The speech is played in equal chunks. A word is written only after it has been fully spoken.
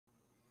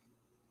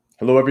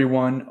Hello,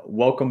 everyone.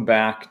 Welcome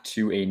back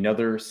to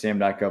another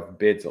SAM.gov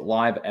Bids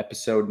Live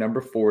episode number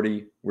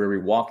 40, where we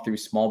walk through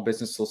small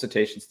business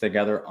solicitations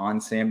together on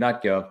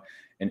SAM.gov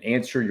and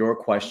answer your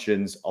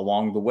questions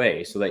along the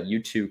way so that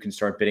you too can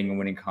start bidding and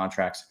winning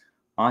contracts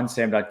on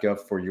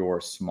SAM.gov for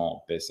your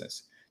small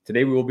business.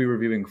 Today, we will be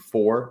reviewing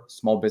 4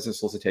 small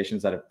business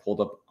solicitations that have pulled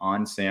up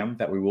on SAM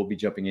that we will be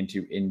jumping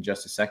into in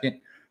just a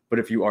second. But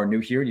if you are new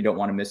here and you don't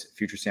want to miss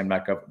future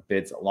SAM.gov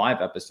Bids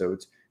Live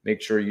episodes, make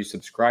sure you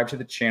subscribe to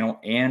the channel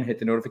and hit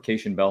the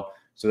notification bell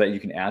so that you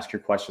can ask your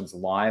questions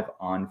live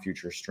on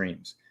future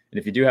streams. And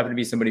if you do happen to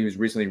be somebody who's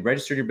recently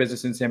registered your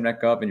business in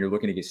SAM.gov and you're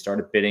looking to get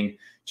started bidding,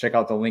 check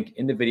out the link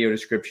in the video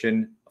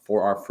description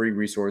for our free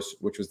resource,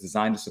 which was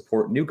designed to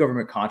support new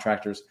government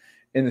contractors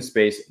in the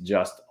space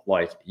just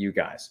like you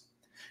guys.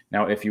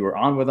 Now, if you are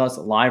on with us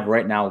live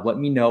right now, let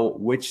me know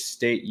which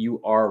state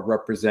you are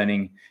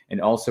representing.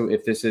 And also,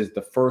 if this is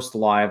the first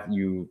live,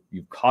 you've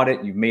caught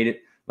it, you've made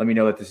it, let me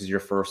know that this is your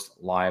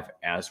first live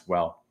as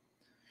well.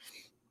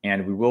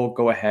 And we will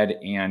go ahead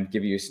and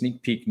give you a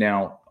sneak peek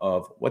now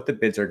of what the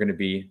bids are going to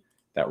be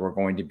that we're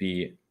going to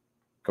be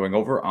going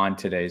over on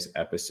today's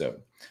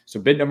episode. So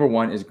bid number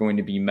 1 is going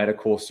to be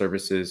medical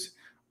services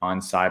on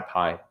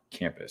SciPi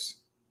campus.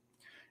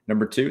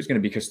 Number 2 is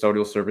going to be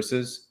custodial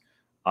services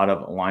out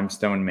of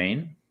Limestone,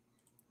 Maine.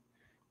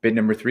 Bid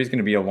number 3 is going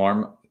to be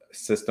alarm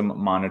system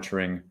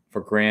monitoring for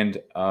Grand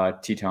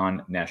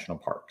Teton National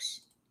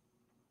Parks.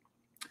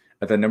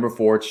 At the number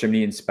 4,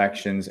 chimney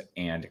inspections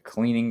and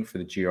cleaning for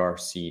the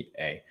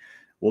GRCA.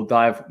 We'll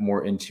dive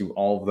more into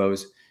all of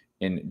those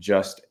in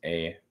just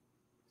a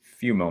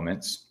few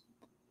moments.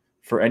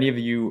 For any of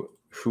you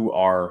who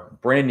are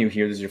brand new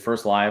here, this is your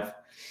first live,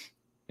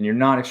 and you're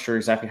not sure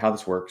exactly how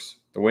this works.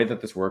 The way that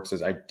this works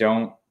is I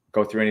don't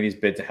go through any of these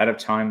bids ahead of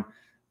time.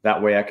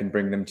 That way I can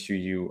bring them to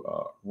you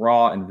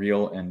raw and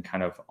real and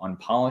kind of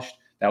unpolished.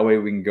 That way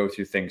we can go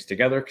through things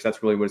together, because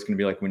that's really what it's going to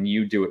be like when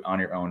you do it on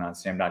your own on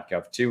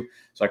SAM.gov too.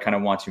 So I kind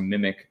of want to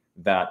mimic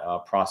that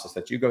process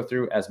that you go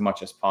through as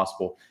much as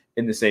possible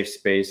in the safe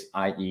space,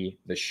 i.e.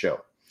 the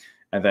show.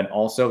 And then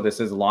also this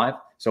is live,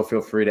 so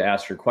feel free to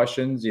ask your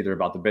questions either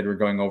about the bid we're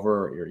going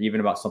over or even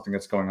about something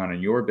that's going on in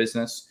your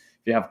business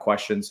if you have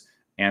questions.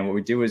 And what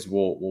we do is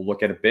we'll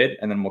look at a bid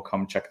and then we'll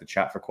come check the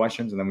chat for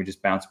questions, and then we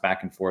just bounce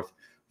back and forth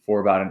for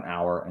about an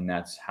hour, and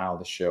that's how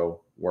the show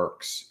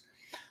works.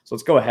 So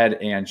let's go ahead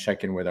and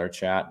check in with our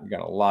chat. We got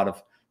a lot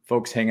of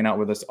folks hanging out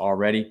with us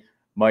already.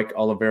 Mike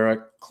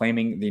Oliveira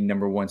claiming the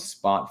number 1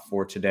 spot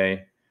for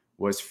today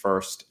was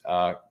first.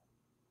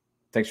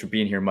 Thanks for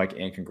being here, Mike,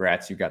 and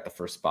congrats. You got the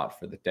first spot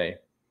for the day.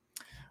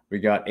 We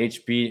got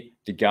HB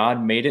to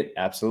God made it.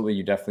 Absolutely.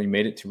 You definitely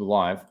made it to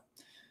live.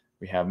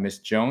 We have Miss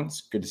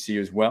Jones. Good to see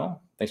you as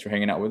well. Thanks for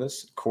hanging out with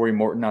us. Corey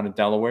Morton out of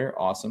Delaware.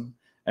 Awesome.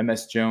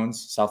 MS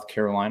Jones, South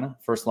Carolina.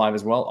 First live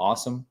as well.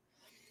 Awesome.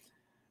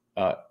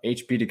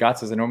 HB DeGott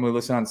says, I normally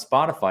listen on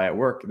Spotify at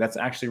work. That's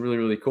actually really,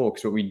 really cool,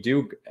 because what we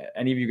do,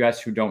 any of you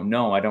guys who don't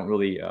know, I don't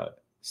really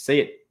say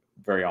it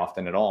very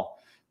often at all,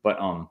 but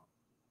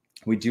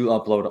we do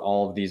upload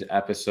all of these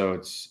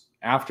episodes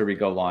after we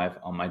go live.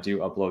 I do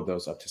upload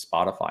those up to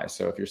Spotify.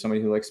 So if you're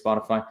somebody who likes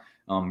Spotify,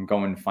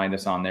 go and find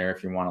us on there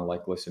if you want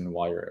to listen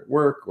while you're at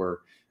work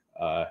or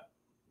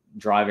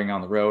driving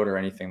on the road or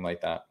anything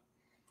like that.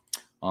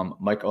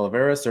 Mike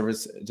Oliveira,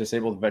 service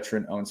disabled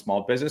veteran-owned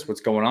small business. What's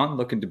going on?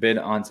 Looking to bid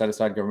on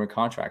set-aside government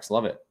contracts.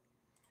 Love it.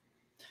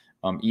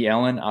 E.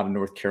 Ellen out of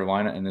North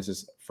Carolina, and this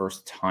is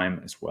first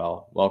time as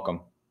well. Welcome.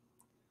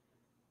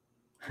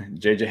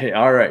 JJ,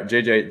 all right.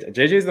 JJ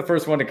is the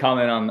first one to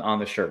comment on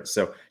the shirt.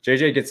 So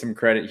JJ gets some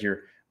credit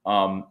here.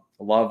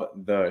 Love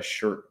the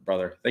shirt,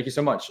 brother. Thank you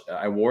so much.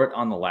 I wore it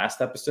on the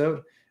last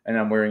episode, and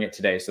I'm wearing it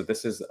today. So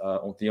this is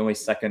the only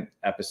second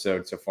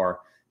episode so far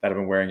that I've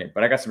been wearing it.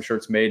 But I got some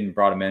shirts made and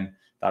brought them in.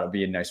 That would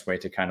be a nice way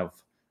to kind of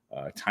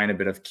tie in a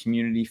bit of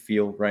community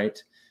feel, right?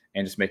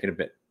 And just make it a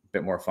bit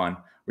more fun.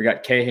 We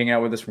got Kay hanging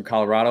out with us from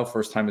Colorado,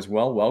 first time as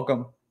well.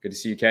 Welcome. Good to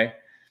see you, Kay.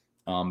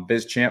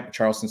 Biz Champ,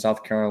 Charleston,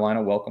 South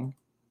Carolina. Welcome.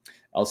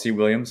 LC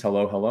Williams,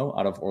 hello,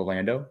 out of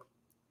Orlando.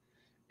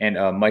 And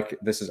Mike,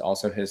 this is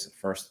also his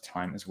first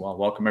time as well.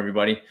 Welcome,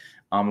 everybody.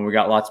 We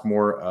got lots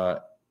more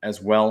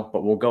as well,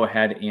 but we'll go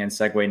ahead and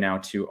segue now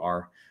to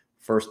our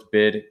first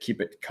bid.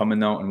 Keep it coming,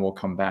 though, and we'll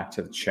come back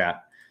to the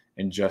chat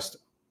in just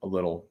a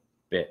little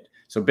bit.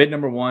 So bid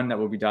number 1 that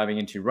we'll be diving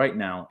into right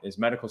now is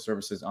medical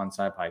services on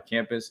SciPi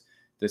campus.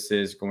 This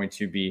is going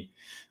to be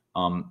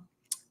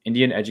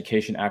Indian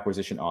Education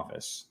Acquisition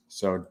Office.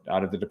 So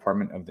out of the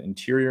Department of the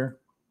Interior.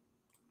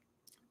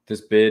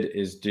 This bid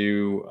is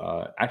due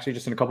actually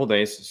just in a couple of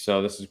days.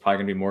 So this is probably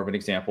going to be more of an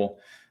example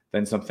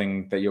than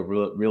something that you'll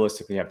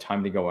realistically have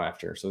time to go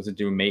after. So this is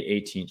due May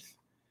 18th.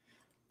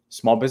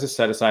 Small business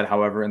set aside,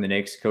 however, in the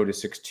NAICS code is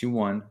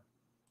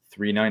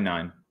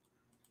 621399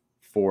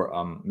 for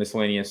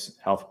miscellaneous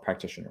health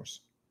practitioners.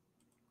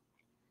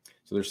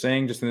 So they're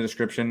saying just in the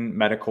description,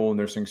 medical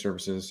nursing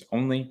services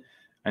only.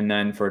 And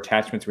then for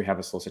attachments, we have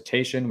a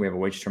solicitation, we have a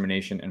wage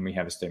determination, and we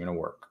have a statement of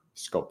work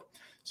scope.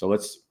 So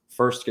let's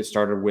first get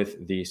started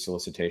with the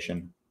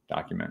solicitation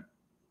document.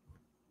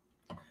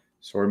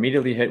 So we're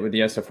immediately hit with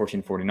the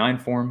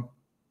SF-1449 form.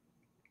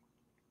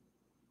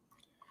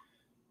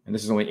 And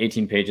this is only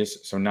 18 pages,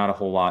 so not a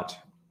whole lot.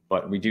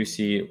 But we do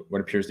see what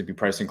appears to be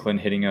pricing CLIN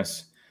hitting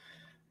us.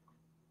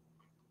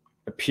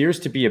 Appears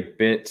to be a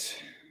bit,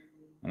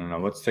 I don't know,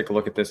 let's take a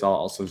look at this. I'll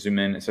also zoom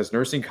in. It says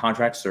nursing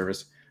contract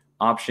service,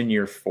 option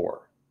year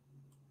 4.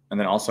 And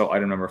then also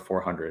item number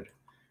 400.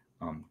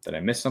 Did I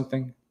miss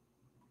something?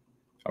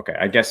 Okay,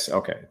 I guess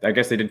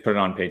they did put it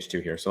on page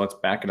 2 here. So let's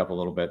back it up a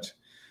little bit.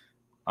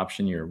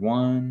 Option year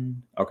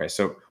 1. Okay,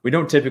 so we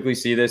don't typically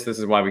see this. This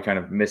is why we kind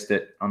of missed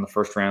it on the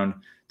first round.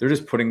 They're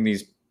just putting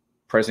these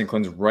pricing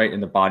CLINs right in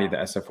the body of the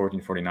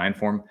SF-1449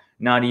 form,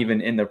 not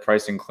even in the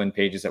pricing CLIN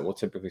pages that we'll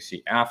typically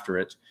see after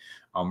it,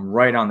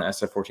 right on the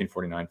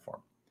SF-1449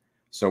 form.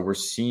 So we're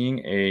seeing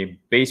a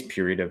base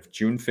period of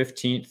June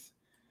 15th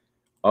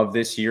of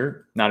this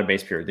year, not a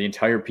base period, the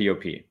entire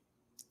POP.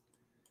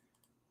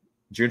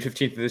 June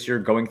 15th of this year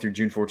going through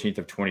June 14th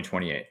of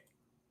 2028.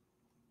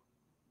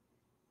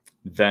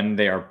 Then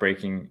they are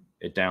breaking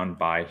it down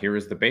by, here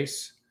is the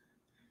base.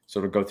 So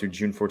it'll go through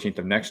June 14th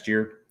of next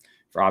year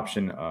for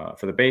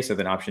for the base, and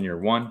then option year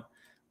 1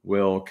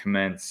 will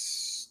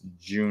commence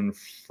June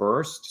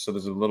 1st. So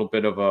there's a little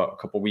bit of a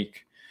couple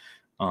week,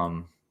 I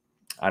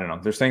don't know.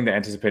 They're saying the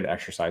anticipated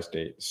exercise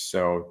date.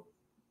 So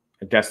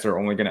I guess they're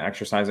only going to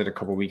exercise it a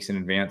couple weeks in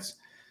advance.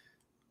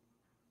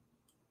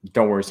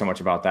 Don't worry so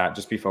much about that.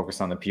 Just be focused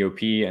on the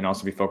POP and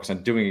also be focused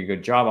on doing a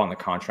good job on the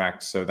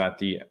contract so that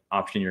the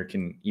option year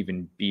can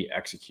even be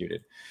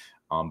executed.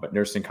 But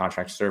nursing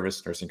contract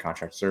service,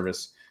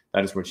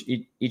 that is which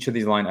each of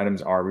these line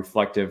items are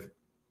reflective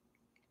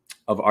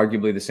of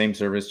arguably the same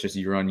service, just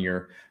year on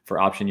year for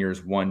option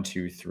years 1,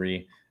 2,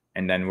 3,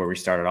 and then where we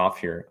started off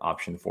here,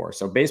 option 4.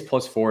 So base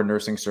plus 4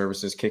 nursing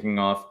services kicking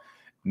off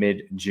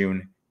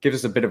mid-June gives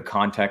us a bit of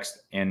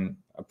context and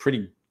a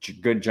pretty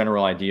good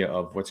general idea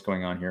of what's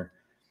going on here.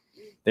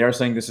 They are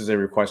saying this is a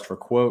request for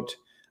quote,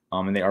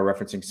 and they are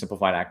referencing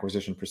simplified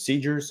acquisition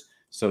procedures.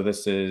 So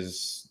this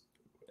is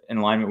in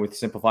alignment with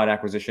simplified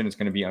acquisition. It's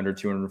going to be under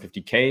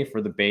 $250K for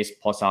the base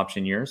plus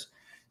option years.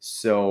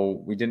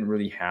 So we didn't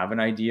really have an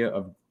idea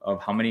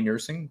of how many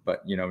nursing,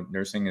 but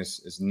nursing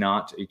is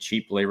not a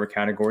cheap labor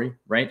category,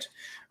 right?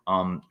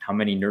 How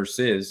many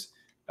nurses?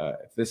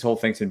 If this whole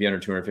thing's going to be under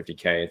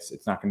 $250K,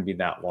 it's not going to be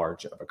that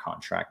large of a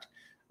contract.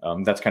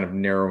 That's kind of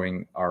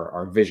narrowing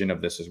our vision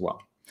of this as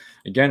well.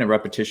 Again, a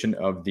repetition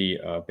of the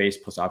base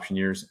plus option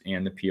years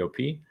and the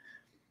POP.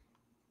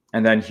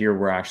 And then here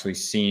we're actually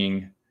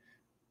seeing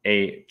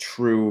a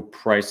true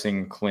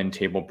pricing CLIN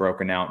table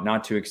broken out,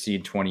 not to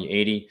exceed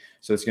 2080.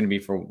 So it's going to be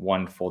for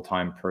one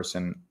full-time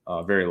person,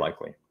 very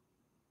likely.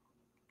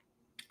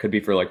 Could be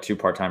for like 2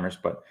 part-timers,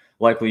 but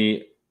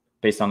likely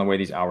based on the way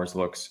these hours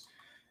looks,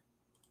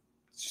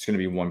 it's just going to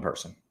be 1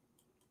 person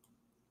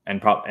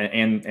and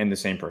the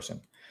same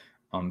person.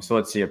 So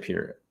let's see up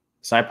here.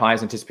 SciPi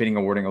is anticipating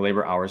awarding a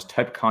labor hours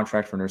type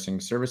contract for nursing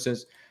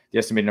services. The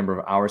estimated number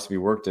of hours to be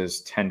worked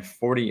is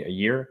 1040 a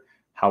year.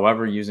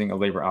 However, using a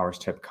labor hours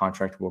type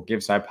contract will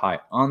give SciPi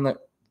on the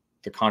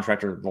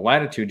contractor the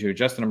latitude to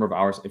adjust the number of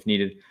hours if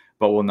needed,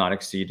 but will not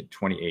exceed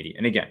 2080.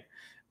 And again,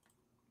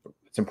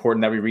 it's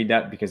important that we read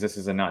that because this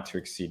is a not to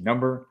exceed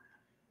number.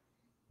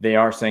 They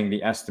are saying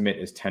the estimate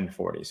is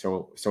 1040,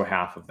 so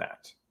half of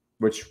that,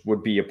 which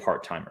would be a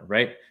part-timer,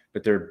 right?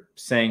 But they're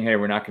saying, hey,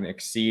 we're not going to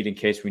exceed in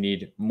case we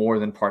need more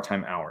than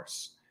part-time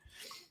hours.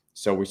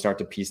 So we start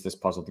to piece this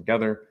puzzle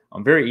together.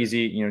 Very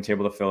easy,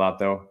 table to fill out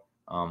though.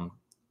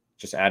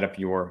 Just add up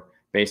your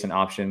base and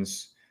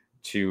options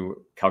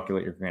to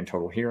calculate your grand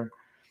total here.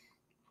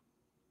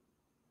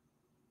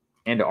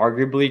 And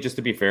arguably, just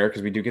to be fair,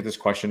 because we do get this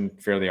question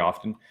fairly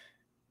often,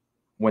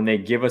 when they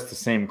give us the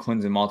same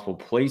CLINs in multiple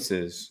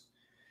places,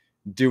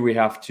 do we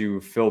have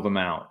to fill them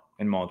out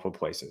in multiple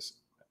places?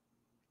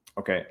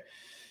 Okay.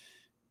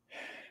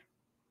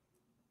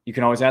 You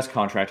can always ask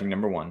contracting,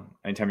 number 1,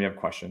 anytime you have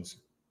questions.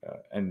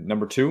 And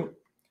number 2,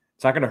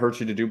 it's not going to hurt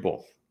you to do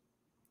both.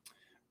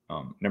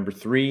 Number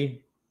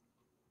 3,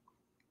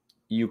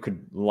 you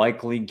could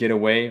likely get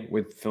away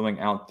with filling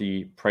out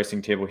the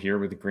pricing table here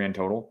with the grand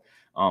total.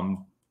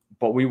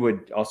 But we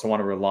would also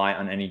want to rely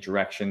on any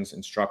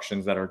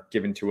instructions that are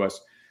given to us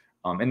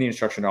in the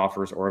instruction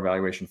offers or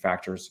evaluation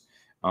factors,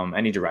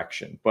 any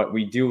direction. But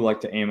we do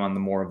like to aim on the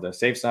more of the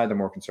safe side, the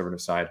more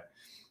conservative side,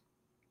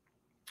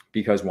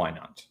 because why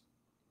not?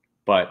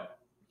 But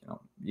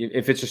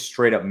if it's just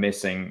straight up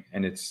missing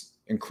and it's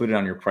included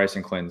on your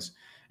pricing CLINs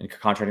and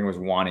contracting was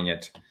wanting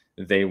it,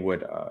 they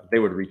would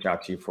reach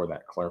out to you for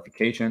that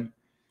clarification.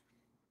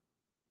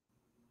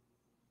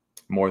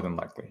 More than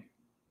likely.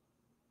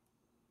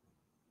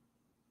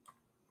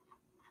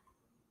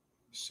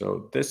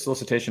 So this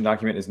solicitation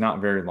document is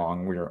not very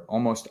long. We are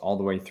almost all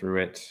the way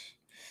through it.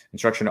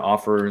 Instruction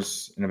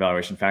offers and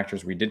evaluation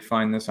factors. We did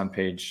find this on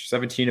page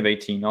 17 of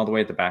 18, all the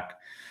way at the back.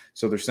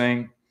 So they're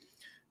saying,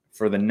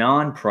 for the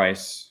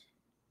non-price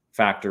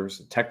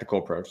factors technical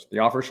approach, the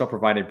offer shall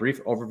provide a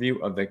brief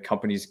overview of the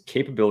company's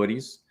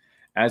capabilities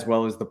as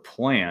well as the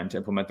plan to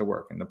implement the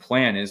work. And the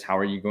plan is, how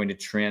are you going to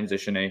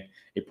transition a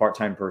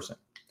part-time person?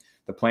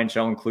 The plan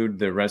shall include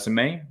the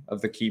resume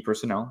of the key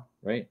personnel,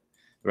 right?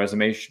 The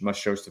resume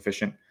must show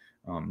sufficient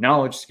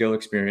knowledge, skill,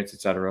 experience,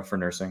 etc. for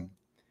nursing.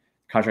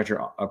 Contractor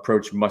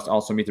approach must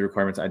also meet the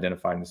requirements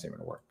identified in the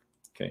statement of work.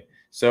 Okay,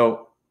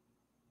 so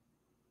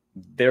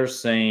they're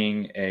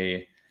saying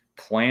a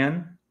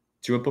plan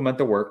to implement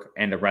the work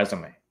and a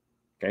resume.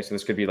 Okay, so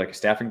this could be like a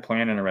staffing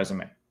plan and a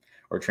resume,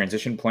 or a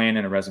transition plan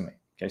and a resume.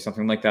 Okay,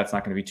 something like that's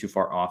not going to be too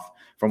far off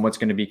from what's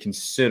going to be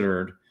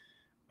considered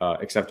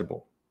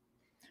acceptable.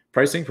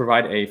 Pricing,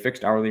 provide a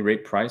fixed hourly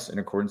rate price in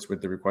accordance with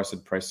the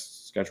requested price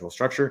schedule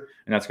structure,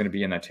 and that's going to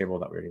be in that table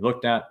that we already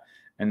looked at.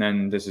 And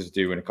then this is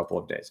due in a couple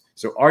of days.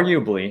 So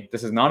arguably,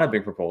 this is not a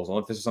big proposal.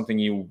 If this is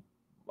something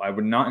I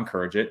would not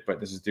encourage it,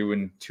 but this is due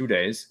in 2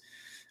 days.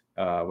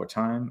 What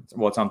time?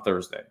 Well, it's on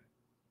Thursday,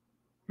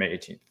 May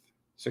 18th,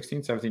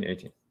 16th, 17th,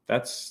 18th.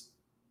 That's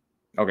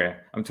okay.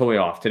 I'm totally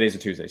off. Today's a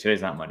Tuesday.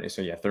 Today's not Monday.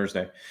 So yeah,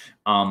 Thursday.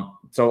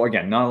 So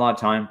again, not a lot of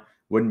time.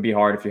 Wouldn't be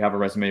hard if you have a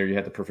resume or you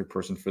had the perfect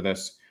person for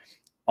this.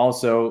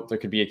 Also, there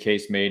could be a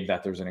case made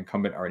that there's an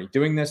incumbent already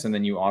doing this, and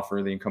then you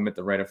offer the incumbent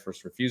the right of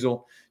first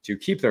refusal to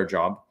keep their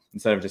job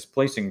instead of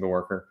displacing the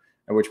worker,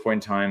 at which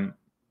point in time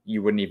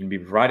you wouldn't even be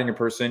providing a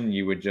person.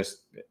 You would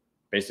just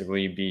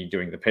basically be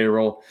doing the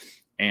payroll.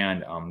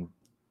 And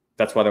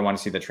that's why they want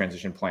to see the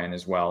transition plan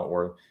as well,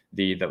 or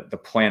the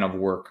plan of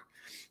work.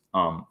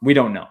 We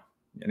don't know.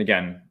 And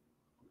again,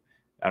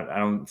 I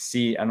don't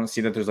see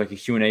that there's like a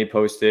Q&A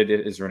posted.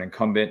 Is there an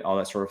incumbent? All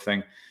that sort of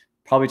thing.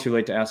 Probably too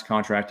late to ask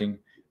contracting,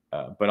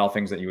 but all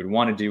things that you would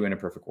want to do in a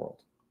perfect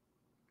world.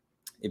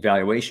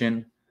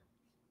 Evaluation.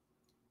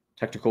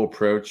 Technical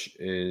approach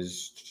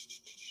is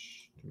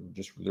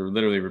just, they're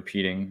literally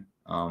repeating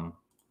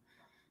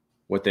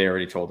what they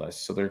already told us.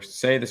 So they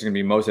say this is going to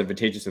be most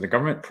advantageous to the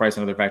government. Price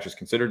and other factors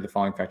considered. The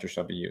following factors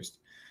shall be used.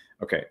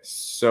 Okay,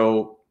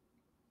 so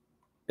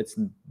it's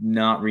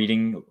not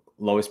reading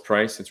lowest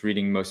price. It's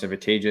reading most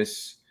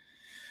advantageous.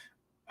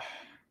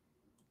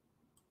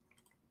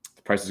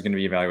 The price is going to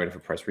be evaluated for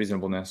price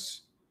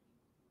reasonableness.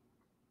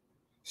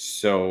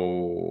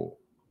 So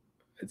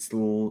it's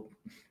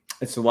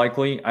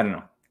likely, I don't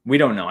know. We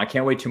don't know. I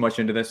can't wait too much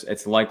into this.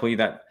 It's likely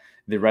that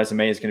the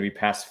resume is going to be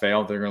pass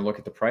fail. They're going to look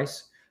at the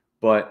price,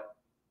 but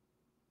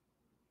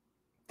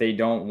they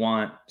don't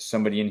want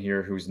somebody in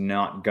here who's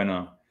not going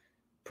to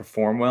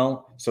perform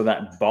well. So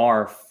that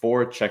bar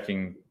for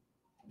checking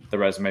the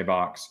resume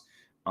box,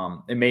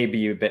 it may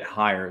be a bit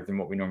higher than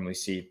what we normally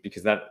see,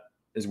 because that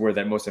is where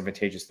that most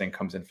advantageous thing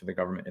comes in for the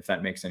government, if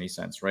that makes any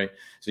sense, right?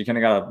 So you kind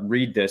of got to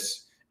read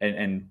this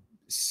and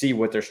see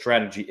what their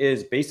strategy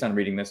is based on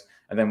reading this.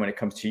 And then when it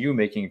comes to you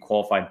making a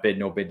qualified bid,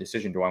 no bid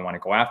decision, do I want to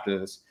go after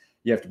this?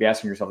 You have to be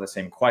asking yourself the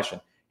same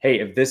question. Hey,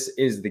 if this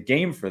is the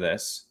game for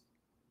this,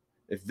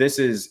 if this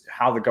is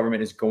how the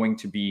government is going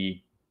to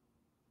be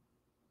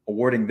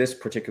awarding this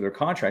particular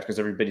contract, because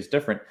everybody's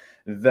different,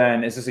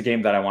 then is this a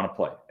game that I want to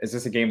play? Is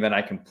this a game that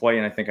I can play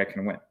and I think I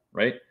can win,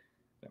 right?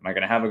 Am I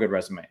going to have a good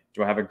resume?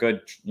 Do I have a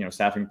good,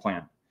 staffing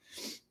plan?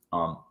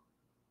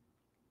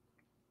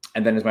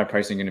 And then is my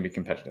pricing going to be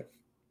competitive,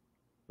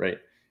 right?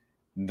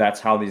 That's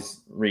how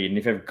these read. And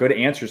if you have good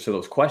answers to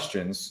those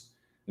questions,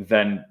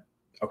 then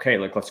okay,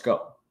 let's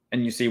go.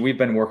 And you see, we've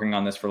been working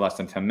on this for less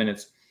than 10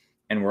 minutes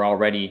and we're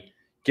already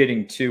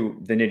getting to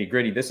the nitty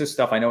gritty. This is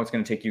stuff I know it's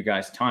going to take you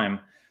guys time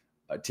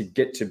to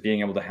get to being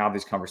able to have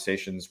these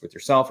conversations with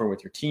yourself or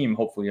with your team,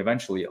 hopefully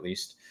eventually at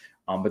least.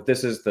 But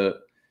this is the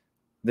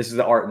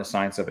art and the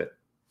science of it.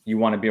 You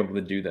want to be able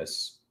to do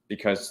this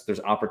because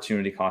there's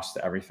opportunity costs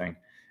to everything.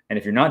 And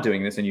if you're not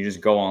doing this and you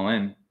just go all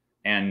in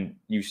and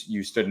you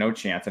stood no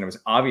chance, and it was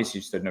obvious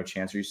you stood no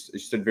chance, or you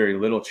stood very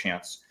little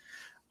chance,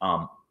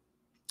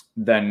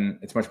 then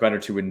it's much better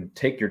to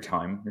take your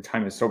time. Your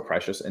time is so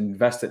precious, and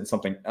invest it in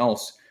something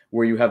else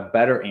where you have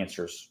better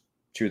answers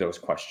to those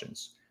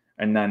questions.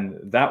 And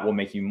then that will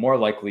make you more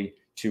likely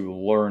to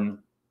learn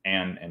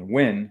and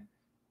win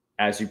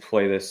as you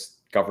play this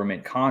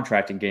government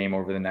contracting game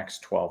over the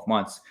next 12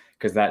 months,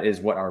 because that is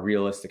what our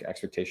realistic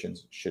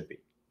expectations should be.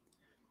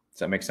 Does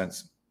that make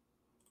sense?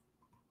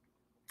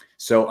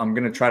 So I'm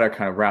going to try to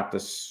kind of wrap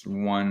this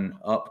one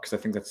up, because I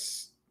think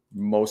that's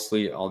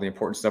mostly all the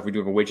important stuff. We do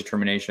have a wage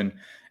determination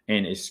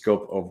and a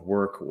scope of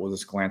work. We'll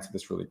just glance at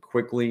this really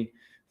quickly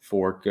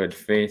for good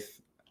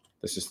faith.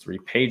 This is 3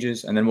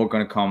 pages, and then we're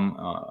going to come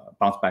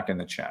bounce back in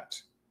the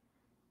chat.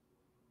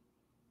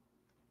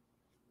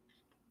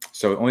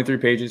 So only 3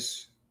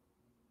 pages,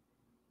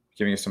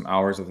 giving us some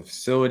hours of the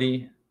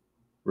facility,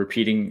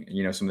 repeating,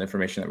 some of the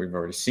information that we've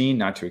already seen,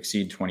 not to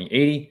exceed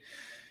 2080.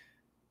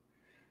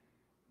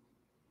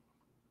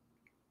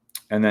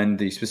 And then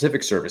the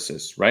specific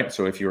services, right?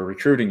 So if you're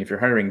recruiting, if you're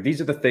hiring, these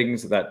are the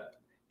things that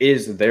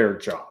is their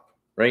job,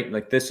 right?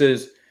 Like this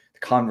is the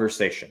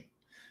conversation.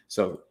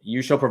 So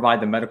you shall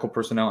provide the medical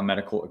personnel and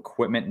medical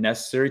equipment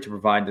necessary to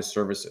provide the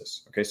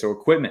services. Okay, so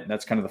equipment,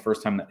 that's kind of the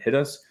first time that hit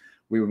us.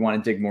 We would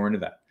want to dig more into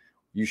that.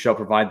 You shall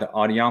provide the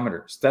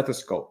audiometer,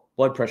 stethoscope,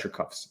 blood pressure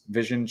cuffs,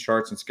 vision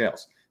charts, and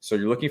scales. So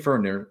you're looking for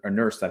a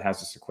nurse that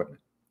has this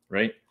equipment,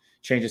 right?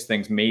 Changes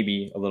things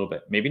maybe a little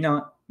bit, maybe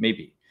not,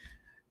 maybe.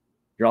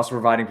 You're also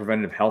providing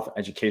preventative health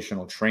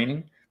educational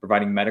training,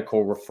 providing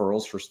medical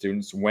referrals for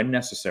students when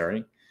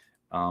necessary,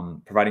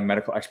 providing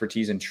medical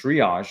expertise and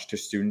triage to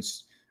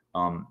students,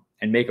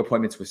 and make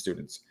appointments with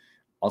students.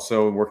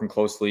 Also working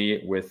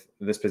closely with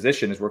this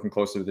position is working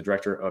closely with the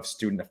Director of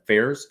Student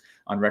Affairs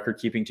on record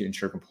keeping to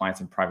ensure compliance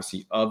and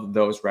privacy of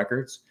those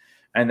records.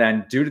 And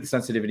then due to the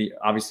sensitivity,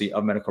 obviously,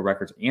 of medical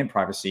records and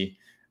privacy,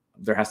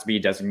 there has to be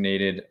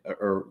designated,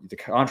 or the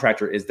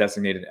contractor is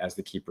designated as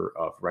the keeper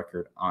of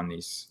record on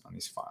these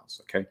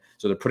files. Okay,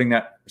 so they're putting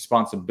that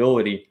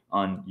responsibility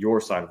on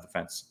your side of the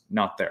fence,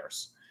 not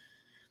theirs.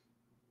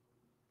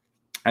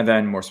 And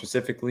then more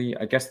specifically,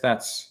 I guess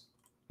that's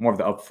more of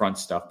the upfront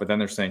stuff, but then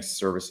they're saying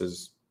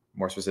services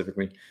more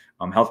specifically,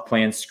 health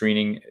plans,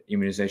 screening,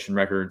 immunization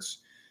records,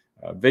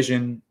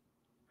 vision,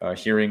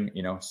 hearing,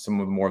 some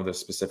of more of the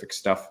specific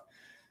stuff,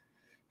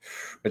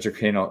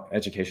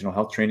 educational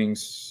health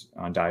trainings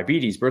on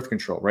diabetes, birth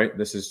control, right?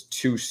 This is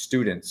to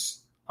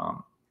students.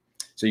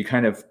 So you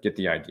kind of get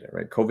the idea,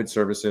 right? COVID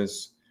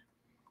services.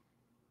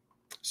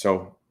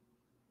 So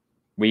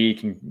we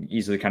can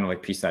easily kind of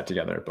like piece that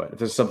together. But if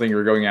this is something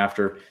you're going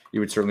after, you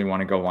would certainly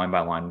want to go line by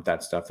line with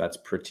that stuff. That's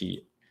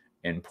pretty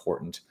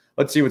important.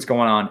 Let's see what's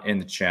going on in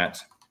the chat.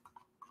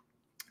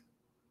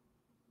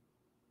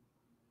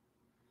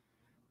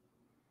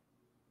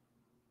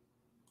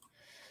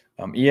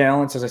 E.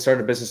 Allen says, I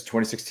started a business in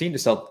 2016 to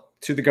sell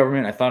to the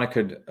government. I thought I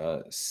could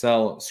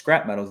sell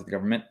scrap metals to the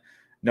government.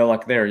 No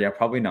luck there. Yeah,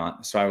 probably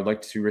not. So I would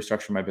like to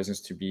restructure my business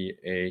to be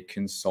a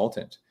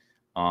consultant.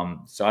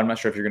 So I'm not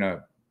sure if you're going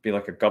to be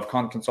like a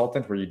GovCon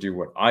consultant where you do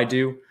what I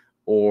do,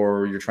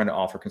 or you're trying to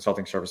offer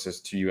consulting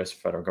services to U.S.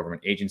 federal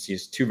government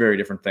agencies. Two very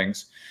different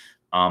things.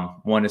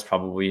 One is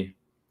probably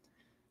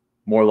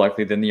more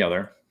likely than the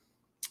other.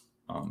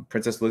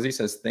 Princess Lizzie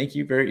says, thank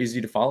you. Very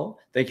easy to follow.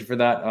 Thank you for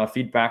that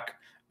feedback.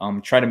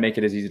 Try to make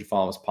it as easy to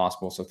follow as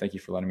possible. So thank you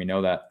for letting me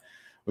know that.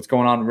 What's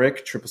going on,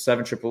 Rick?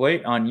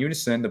 777-888 on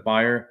Unison. The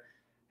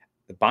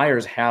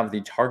buyers have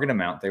the target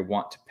amount they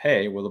want to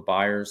pay. Will the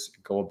buyers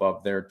go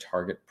above their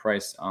target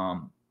price?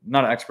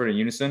 Not an expert in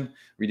Unison.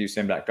 We do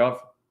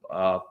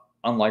SAM.gov.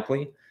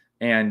 Unlikely.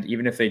 And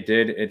even if they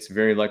did, it's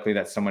very likely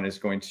that someone is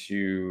going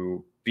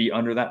to be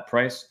under that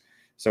price.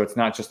 So it's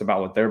not just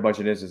about what their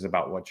budget is, it's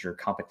about what your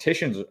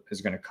competition is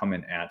going to come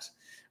in at.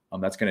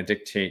 That's going to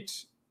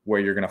dictate where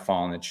you're going to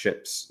fall in the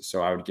chips.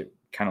 So I would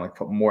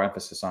put more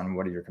emphasis on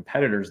what are your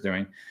competitors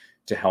doing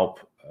to help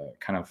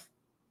kind of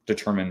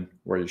determine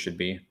where you should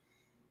be.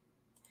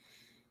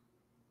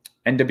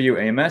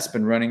 NWAMS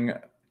been running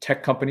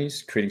tech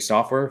companies, creating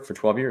software for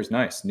 12 years.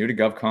 Nice. New to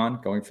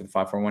GovCon, going for the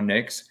 541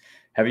 NAICS.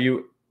 Have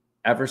you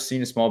ever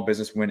seen a small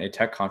business win a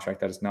tech contract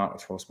that is not a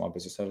total small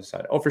business set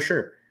aside? Oh, for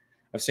sure.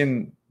 I've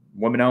seen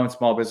women-owned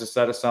small business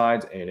set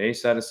asides, 8A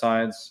set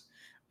asides,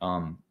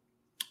 all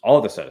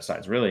of the set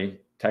asides, really.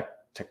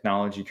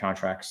 Technology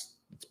contracts,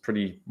 it's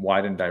pretty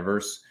wide and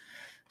diverse.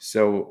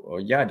 So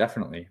yeah,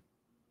 definitely.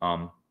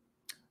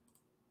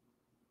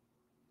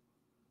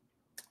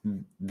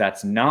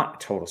 That's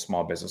not total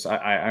small business.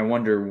 I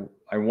wonder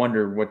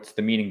what's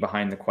the meaning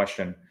behind the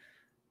question.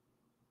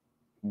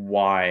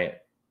 Why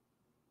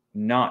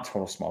not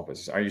total small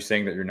business? Are you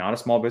saying that you're not a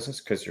small business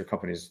because your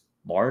company is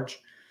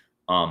large?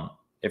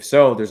 If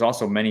so, there's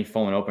also many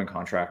full and open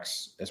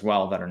contracts as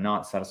well that are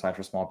not set aside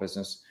for small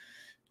business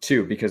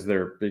too, because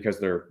they're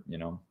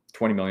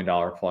 $20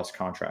 million plus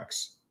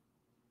contracts.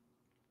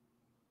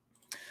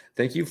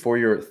 Thank you for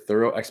your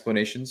thorough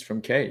explanations from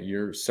Kay.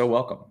 You're so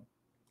welcome.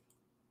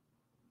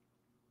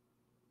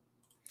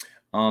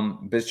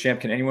 BizChamp,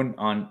 can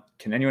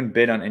anyone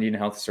bid on Indian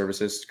Health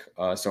Services,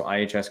 so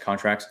IHS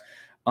contracts?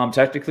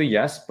 Technically,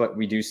 yes, but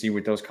we do see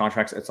with those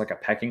contracts, it's like a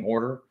pecking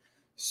order.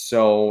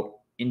 So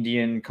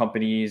Indian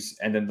companies,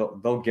 and then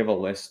they'll give a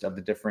list of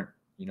the different,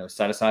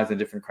 set asides and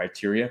different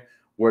criteria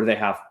where they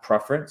have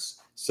preference.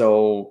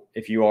 So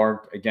if you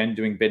are, again,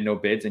 doing bid no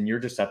bids and you're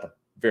just at the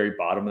very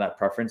bottom of that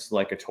preference,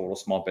 like a total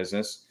small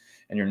business,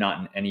 and you're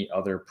not in any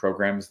other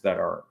programs that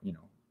are,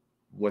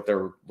 what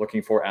they're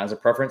looking for as a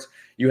preference,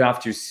 you have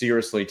to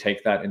seriously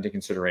take that into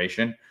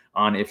consideration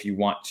on if you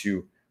want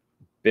to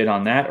bid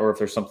on that, or if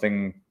there's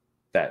something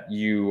that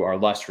you are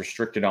less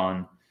restricted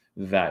on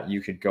that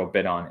you could go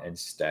bid on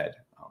instead.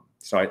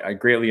 So I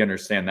greatly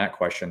understand that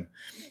question.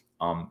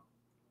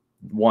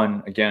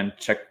 One, again,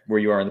 check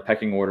where you are in the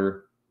pecking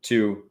order.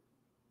 Two,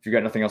 if you've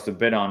got nothing else to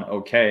bid on,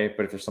 okay.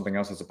 But if there's something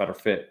else that's a better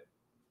fit,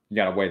 you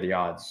got to weigh the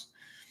odds.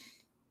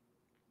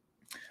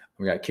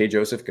 We got K.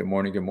 Joseph. Good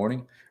morning. Good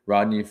morning.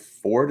 Rodney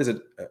Ford. Is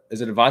it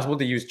advisable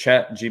to use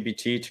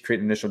ChatGPT to create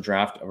an initial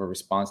draft of a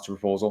response to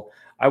proposal?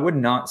 I would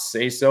not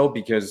say so,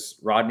 because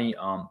Rodney,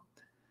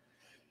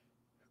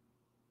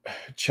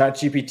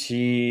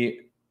 ChatGPT,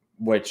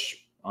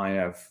 which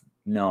I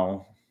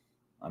know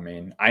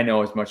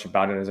as much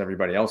about it as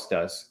everybody else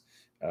does.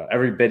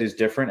 Every bid is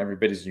different. Every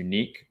bid is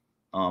unique.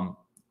 So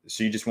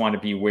you just want to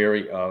be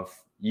wary of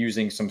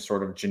using some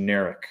sort of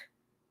generic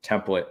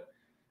template.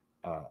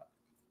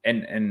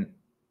 And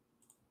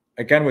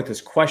again, with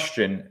this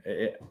question,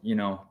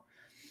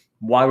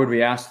 why would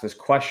we ask this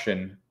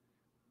question?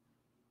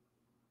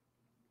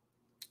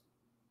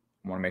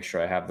 want to make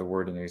sure I have the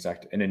word in the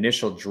exact, an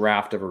initial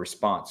draft of a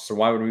response. So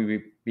why would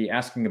we be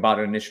asking about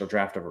an initial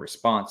draft of a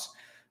response?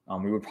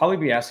 We would probably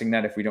be asking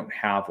that if we don't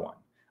have one,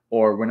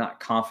 or we're not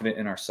confident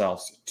in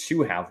ourselves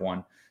to have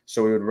one.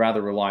 So we would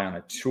rather rely on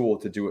a tool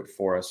to do it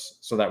for us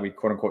so that we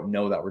quote unquote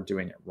know that we're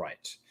doing it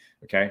right.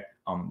 Okay.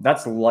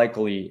 That's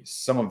likely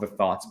some of the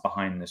thoughts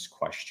behind this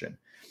question.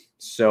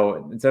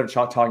 So instead of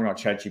talking about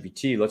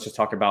ChatGPT, let's just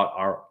talk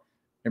about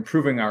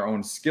improving our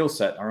own skill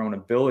set, our own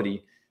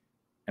ability,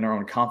 and our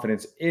own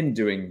confidence in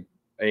doing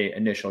a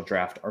initial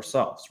draft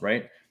ourselves,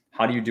 right?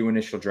 How do you do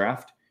initial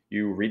draft?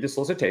 You read the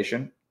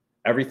solicitation.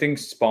 Everything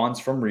spawns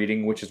from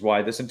reading, which is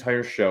why this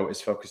entire show is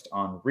focused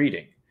on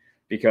reading.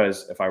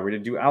 Because if I were to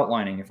do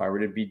outlining, if I were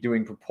to be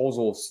doing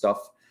proposal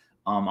stuff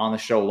on the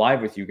show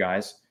live with you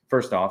guys,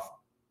 first off,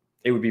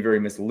 it would be very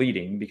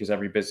misleading because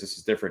every business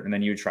is different. And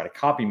then you would try to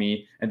copy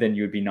me and then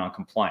you would be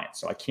non-compliant.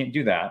 So I can't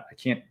do that. I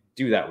can't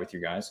do that with you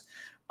guys.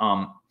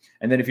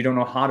 And then if you don't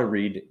know how to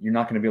read, you're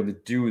not going to be able to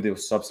do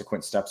those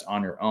subsequent steps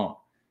on your own.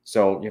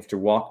 So you have to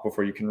walk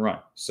before you can run.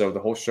 So the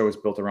whole show is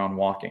built around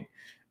walking.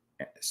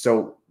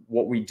 So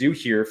what we do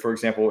here, for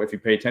example, if you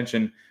pay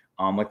attention,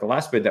 like the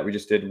last bid that we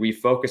just did, we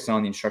focused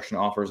on the instruction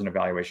offers and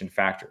evaluation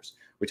factors.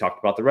 We talked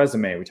about the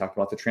resume. We talked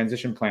about the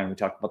transition plan. We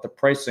talked about the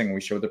pricing.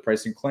 We showed the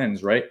pricing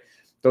cleanse, right?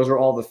 Those are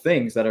all the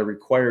things that are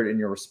required in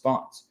your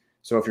response.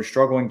 So if you're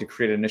struggling to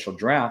create an initial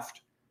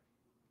draft,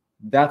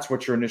 that's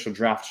what your initial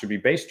draft should be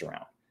based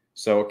around.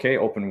 So, okay,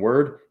 open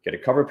Word, get a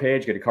cover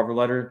page, get a cover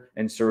letter,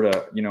 insert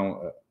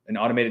an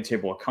automated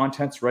table of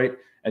contents, right?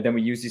 And then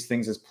we use these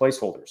things as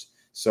placeholders.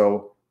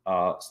 So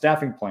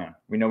staffing plan,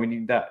 we know we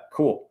need that.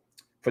 Cool.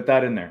 Put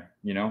that in there,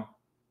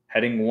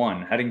 heading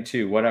 1, heading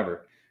 2,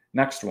 whatever.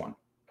 Next one,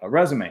 a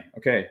resume.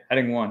 Okay,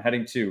 heading 1,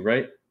 heading 2,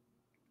 right?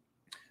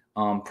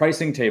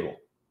 Pricing table.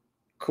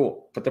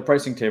 Cool. Put the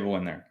pricing table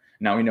in there.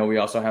 Now we know we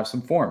also have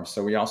some forms.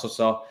 So we also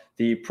saw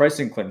the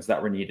pricing cleanse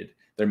that were needed.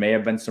 There may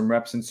have been some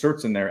reps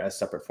inserts in there as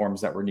separate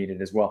forms that were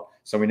needed as well.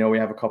 So we know we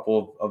have a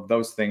couple of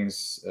those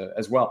things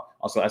as well.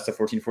 Also,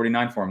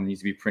 SF1449 form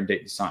needs to be print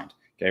date and signed.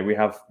 Okay, we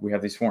have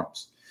these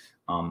forms.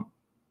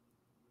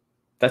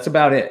 That's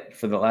about it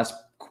for the last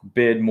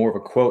bid, more of a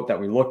quote that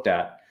we looked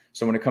at.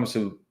 So when it comes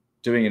to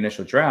doing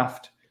initial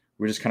draft,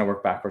 we just kind of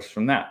work backwards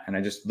from that. And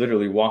I just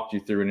literally walked you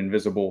through an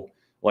invisible,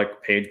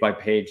 like page by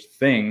page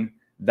thing.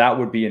 That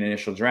would be an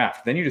initial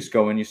draft. Then you just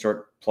go in, you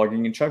start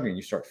plugging and chugging,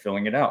 you start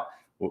filling it out.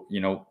 Well,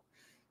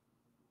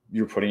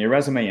 you're putting your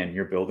resume in,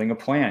 you're building a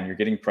plan, you're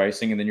getting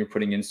pricing, and then you're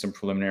putting in some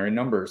preliminary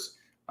numbers.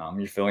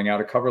 You're filling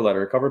out a cover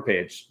letter, a cover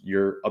page.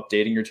 You're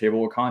updating your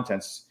table of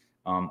contents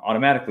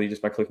automatically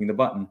just by clicking the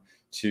button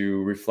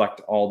to reflect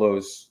all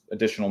those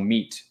additional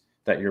meat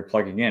that you're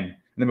plugging in. And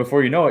then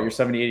before you know it, you're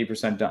 70,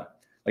 80% done.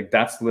 Like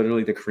that's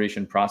literally the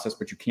creation process,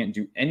 but you can't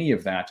do any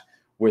of that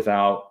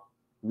without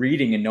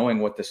reading and knowing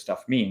what this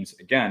stuff means.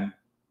 Again,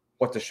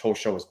 what this whole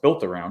show is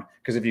built around,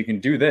 because if you can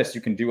do this,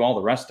 you can do all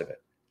the rest of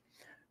it.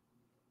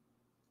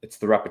 It's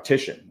the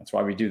repetition. That's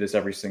why we do this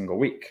every single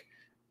week.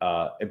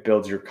 It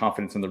builds your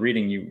confidence in the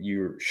reading.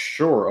 You're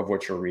sure of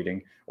what you're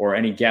reading, or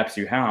any gaps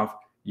you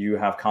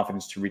have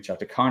confidence to reach out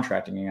to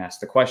contracting and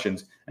ask the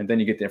questions, and then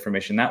you get the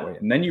information that way.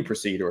 And then you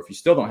proceed, or if you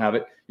still don't have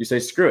it, you say,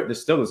 screw it,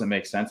 this still doesn't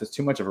make sense. It's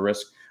too much of a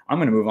risk. I'm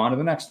going to move on to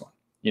the next one.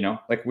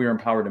 Like we're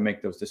empowered to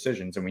make those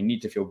decisions, and we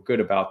need to feel good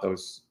about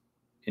those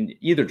in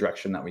either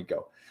direction that we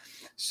go.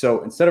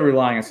 So instead of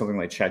relying on something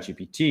like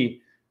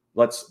ChatGPT,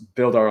 let's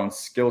build our own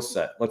skill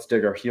set. Let's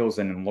dig our heels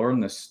in and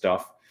learn this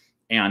stuff.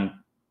 And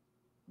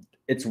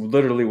it's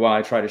literally why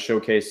I try to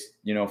showcase,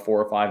 4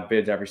 or 5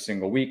 bids every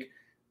single week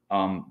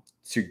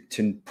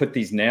to put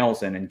these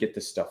nails in and get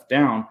this stuff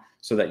down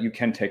so that you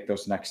can take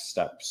those next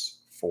steps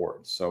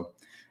forward. So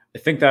I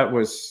think that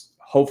was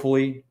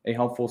hopefully a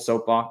helpful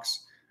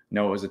soapbox.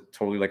 No, it was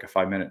totally like a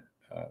 5-minute,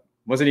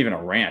 wasn't even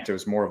a rant. It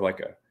was more of like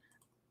a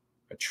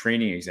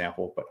training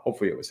example, but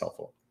hopefully it was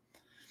helpful.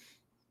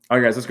 All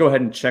right, guys, let's go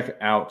ahead and check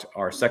out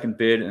our second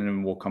bid, and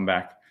then we'll come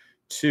back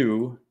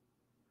to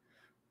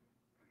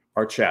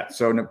our chat.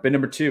 So bid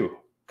number 2,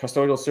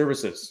 custodial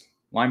services,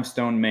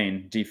 Limestone,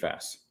 Maine,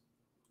 DFAS.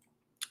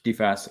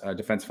 DFAS,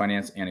 Defense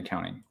Finance and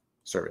Accounting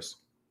Service.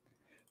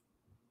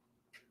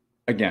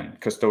 Again,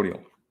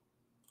 custodial.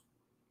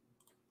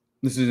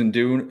 This isn't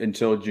due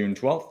until June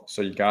 12th,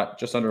 so you got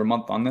just under a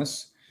month on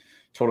this.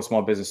 Total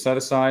small business set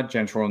aside,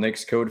 janitorial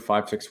NAICS code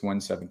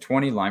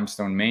 561720,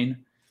 Limestone, Maine.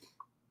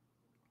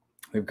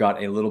 We've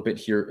got a little bit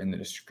here in the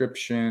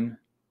description.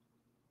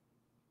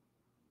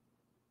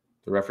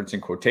 The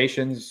referencing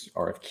quotations,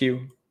 RFQ.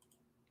 In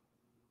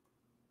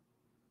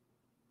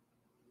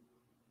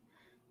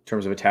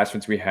terms of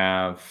attachments, we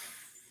have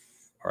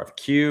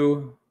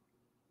RFQ,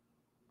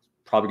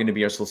 probably going to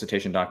be our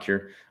solicitation doc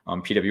here,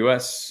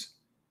 PWS,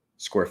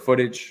 square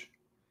footage,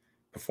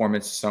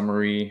 performance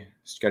summary,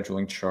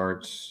 scheduling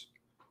charts,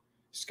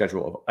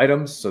 schedule of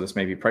items. So this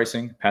may be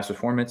pricing, past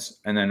performance,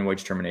 and then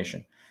wage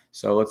termination.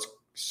 So let's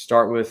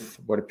start with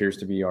what appears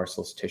to be our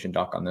solicitation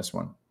doc on this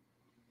one.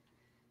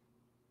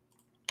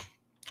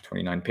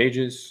 29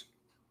 pages.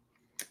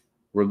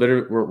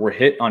 We're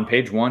hit on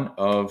page 1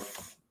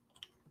 of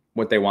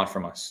what they want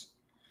from us.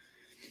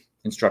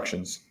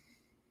 Instructions.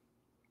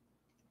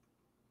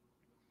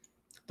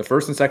 The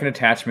first and second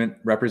attachment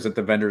represent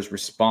the vendor's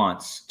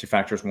response to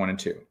factors 1 and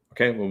 2.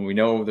 Okay, well, we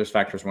know there's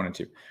factors 1 and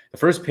 2. The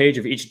first page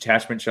of each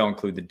attachment shall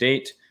include the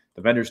date,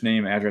 the vendor's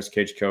name, address,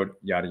 cage code,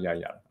 yada, yada,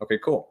 yada. Okay,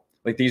 cool.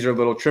 Like these are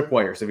little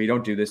tripwires. If you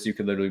don't do this, you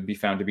could literally be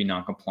found to be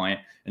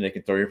non-compliant and they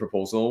can throw your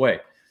proposal away.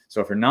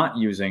 So if you're not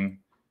using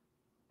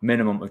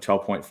minimum of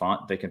 12-point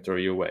font, they can throw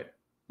you away.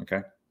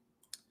 Okay.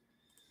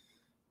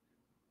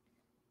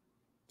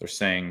 They're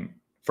saying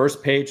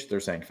first page, they're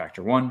saying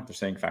factor 1, they're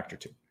saying factor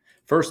 2.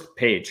 First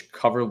page,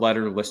 cover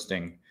letter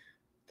listing.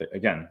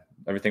 Again,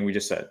 everything we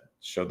just said.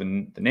 Show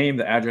the name,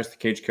 the address, the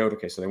cage code.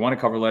 Okay, so they want a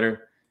cover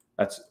letter.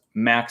 That's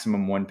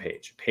maximum 1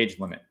 page. Page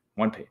limit,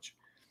 1 page.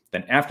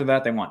 Then after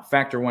that, they want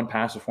factor 1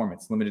 past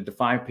performance, limited to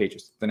 5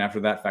 pages. Then after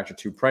that, factor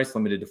 2 price,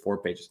 limited to 4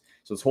 pages.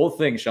 So this whole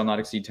thing shall not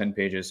exceed 10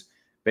 pages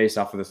based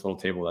off of this little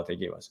table that they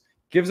gave us.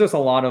 Gives us a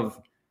lot of,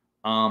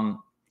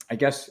 I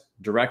guess,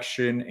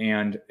 direction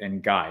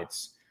and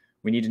guides.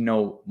 We need to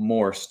know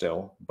more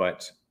still,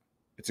 but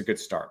it's a good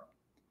start.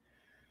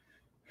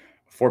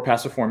 4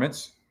 past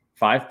performance,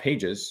 5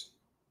 pages,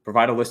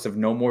 provide a list of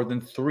no more than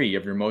 3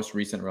 of your most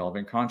recent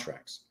relevant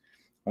contracts.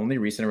 Only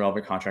recent and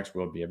relevant contracts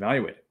will be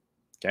evaluated.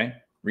 Okay.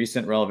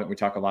 Recent, relevant, we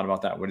talk a lot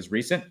about that. What is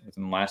recent?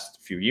 Within the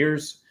last few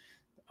years.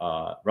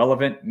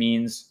 Relevant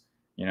means,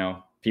 you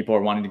know, people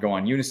are wanting to go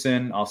on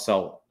Unison. I'll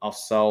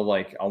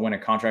win a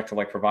contract to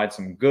like provide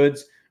some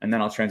goods and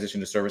then I'll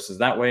transition to services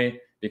that way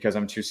because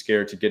I'm too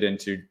scared to get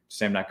into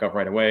SAM.gov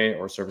right away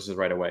or services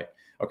right away.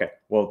 Okay.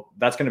 Well,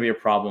 that's going to be a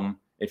problem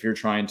if you're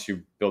trying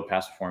to build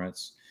past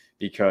performance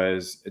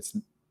because it's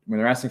when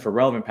they're asking for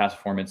relevant past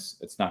performance,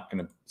 it's not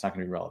going to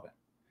be relevant.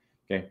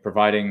 Okay.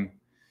 Providing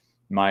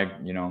my,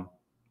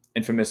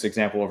 infamous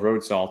example of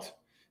road salt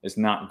is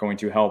not going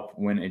to help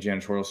win a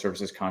janitorial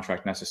services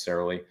contract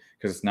necessarily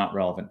because it's not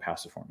relevant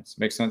past performance.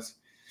 Makes sense?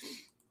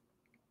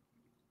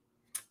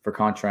 For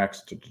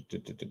contracts,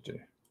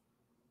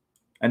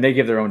 and they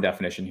give their own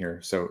definition here,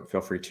 so feel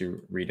free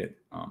to read it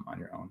on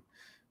your own.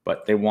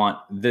 But they want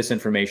this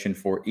information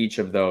for each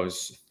of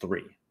those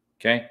 3,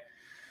 okay?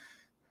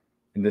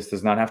 And this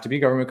does not have to be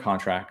government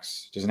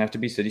contracts. It doesn't have to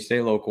be city,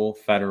 state, local,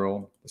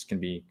 federal. This can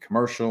be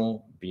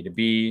commercial,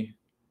 B2B,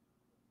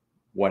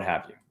 what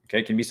have you. Okay,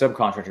 it can be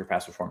subcontractor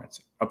past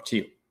performance. Up to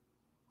you.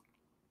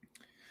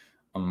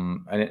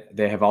 And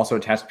they have also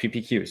attached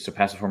PPQs, so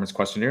past performance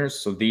questionnaires.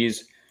 So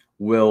these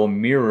will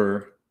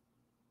mirror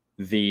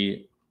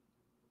the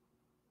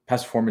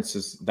past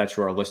performances that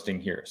you are listing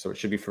here. So it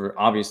should be for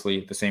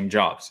obviously the same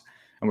jobs.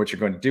 And what you're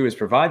going to do is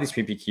provide these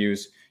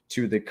PPQs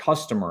to the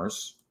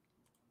customers.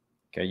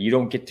 Okay, you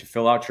don't get to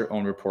fill out your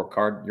own report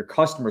card. Your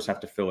customers have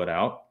to fill it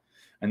out.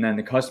 And then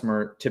the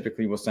customer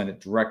typically will send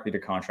it directly to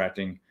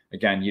contracting.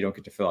 Again, you don't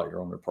get to fill out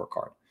your own report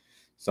card.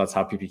 So that's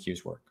how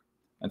PPQs work.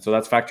 And so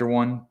that's factor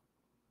 1,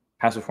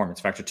 past performance.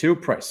 Factor 2,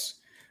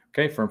 price.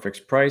 Okay, firm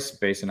fixed price,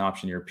 base and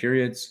option year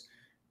periods.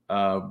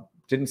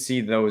 Didn't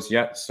see those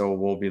yet, so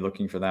we'll be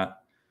looking for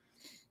that.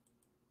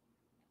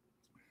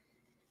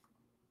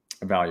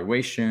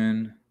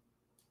 Evaluation.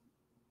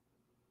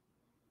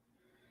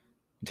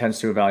 Intends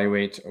to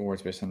evaluate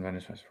awards based on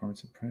vendor's past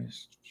performance and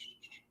price.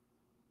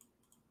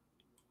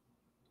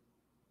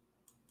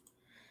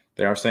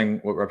 They are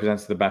saying what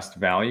represents the best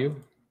value,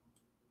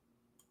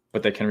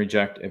 but they can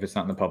reject if it's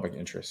not in the public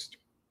interest.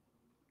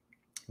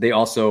 They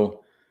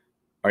also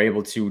are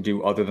able to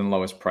do other than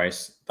lowest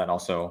price. That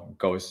also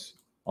goes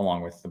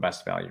along with the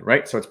best value,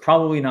 right? So it's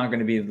probably not going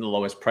to be the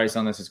lowest price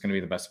on this. It's going to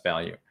be the best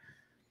value.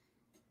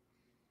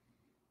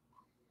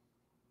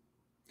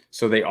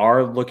 So they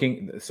are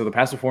looking, so the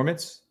past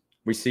performance,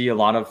 we see a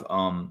lot of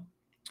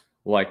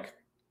like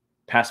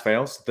pass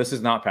fails. This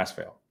is not pass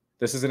fail.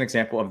 This is an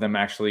example of them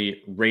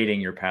actually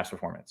rating your past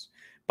performance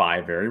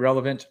by very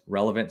relevant,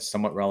 relevant,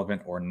 somewhat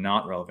relevant, or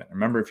not relevant.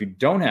 Remember, if you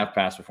don't have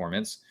past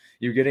performance,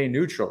 you get a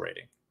neutral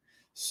rating.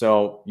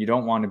 So you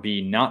don't want to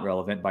be not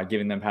relevant by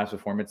giving them past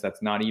performance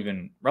that's not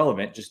even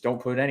relevant. Just don't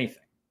put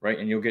anything, right?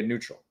 And you'll get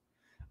neutral.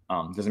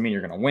 Doesn't mean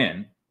you're going to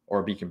win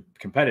or be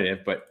competitive,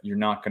 but you're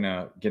not going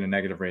to get a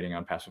negative rating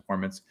on past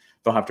performance.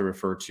 They'll have to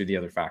refer to the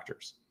other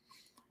factors.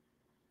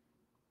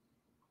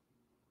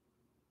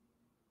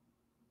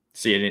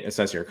 See, it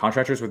says here,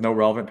 contractors with no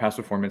relevant past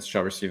performance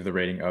shall receive the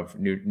rating of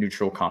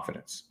neutral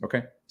confidence.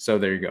 Okay, so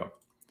there you go.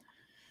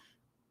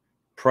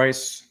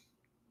 Price.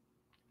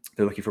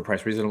 They're looking for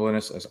price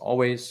reasonableness as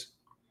always.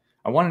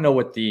 I want to know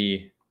what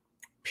the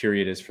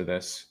period is for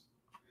this.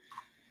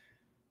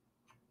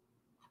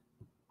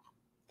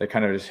 They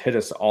kind of just hit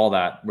us all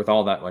that with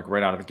all that like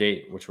right out of the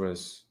gate, which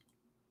was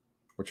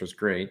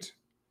great.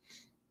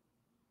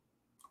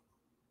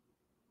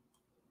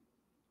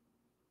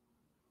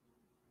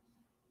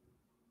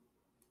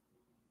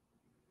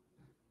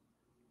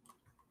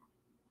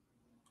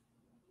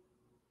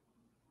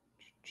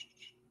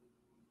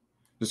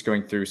 Just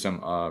going through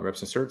some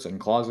reps inserts and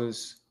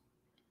clauses.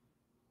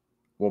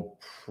 We'll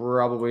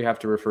probably have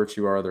to refer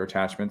to our other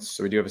attachments.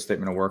 So we do have a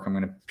statement of work I'm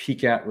going to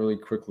peek at really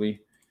quickly.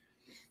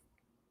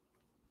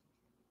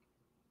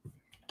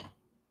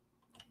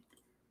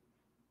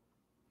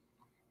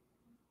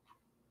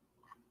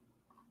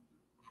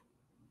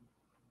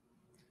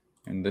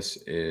 And this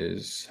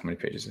is, how many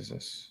pages is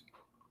this?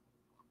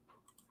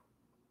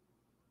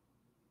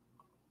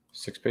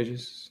 6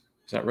 pages.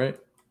 Is that right?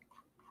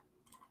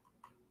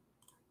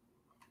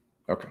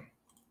 Okay.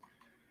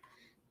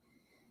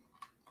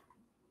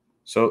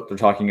 So they're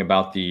talking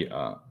about the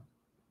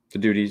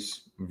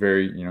duties,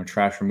 very,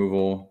 trash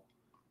removal.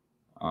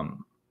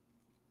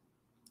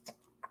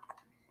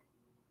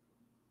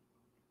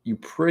 You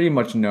pretty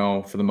much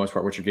know for the most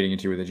part what you're getting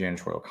into with a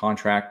janitorial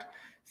contract.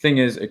 Thing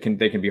is, they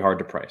can be hard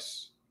to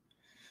price.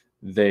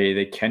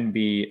 They can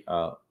be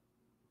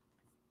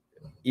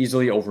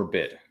easily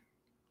overbid.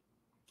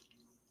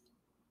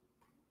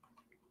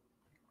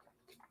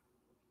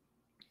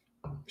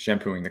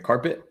 Shampooing the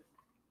carpet,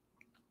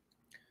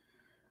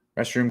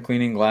 restroom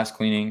cleaning, glass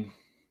cleaning,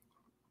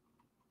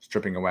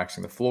 stripping and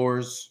waxing the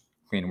floors,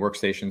 cleaning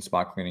workstations,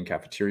 spot cleaning,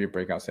 cafeteria,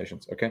 breakout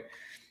stations. Okay,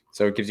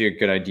 so it gives you a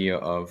good idea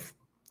of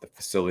the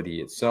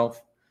facility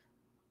itself.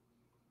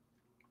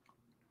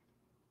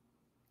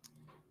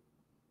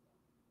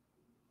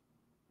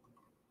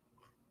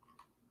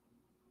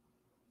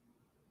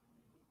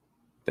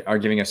 They are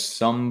giving us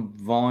some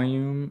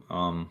volume,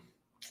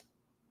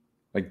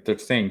 like they're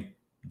saying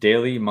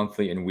daily,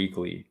 monthly, and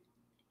weekly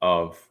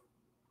of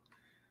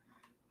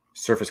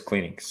surface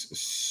cleanings.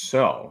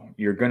 So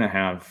you're going to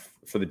have,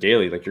 for the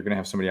daily, like you're going to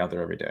have somebody out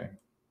there every day.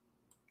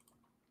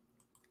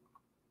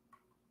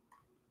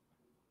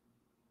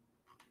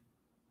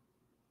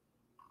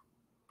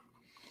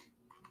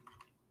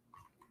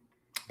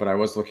 But I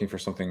was looking for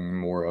something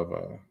more of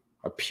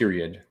a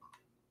period.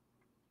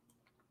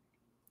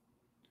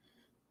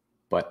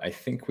 But I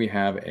think we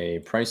have a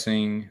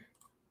pricing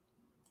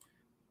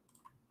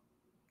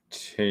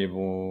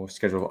table,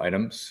 schedule of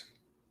items,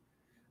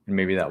 and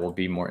maybe that will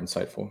be more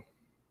insightful.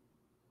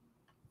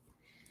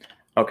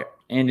 Okay,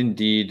 and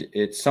indeed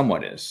it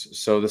somewhat is.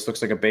 So this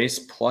looks like a base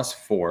plus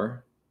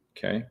 4.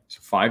 Okay, so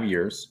 5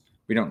 years.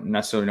 We don't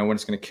necessarily know when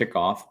it's going to kick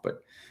off,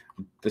 but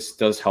this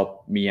does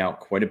help me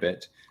out quite a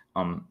bit.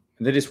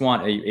 They just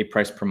want a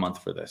price per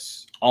month for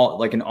this,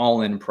 like an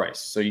all-in price.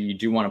 So you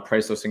do want to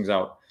price those things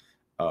out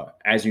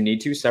as you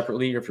need to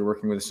separately, or if you're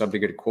working with a sub to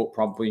get a quote,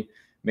 probably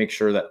make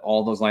sure that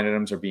all those line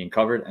items are being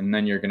covered, and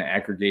then you're going to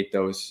aggregate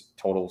those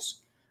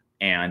totals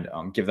and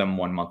give them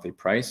one monthly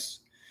price.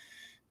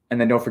 And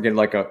then don't forget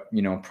like a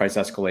price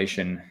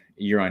escalation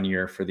year on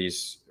year for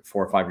these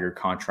 4 or 5 year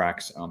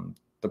contracts.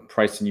 The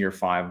price in year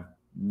 5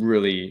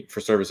 really for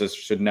services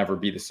should never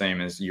be the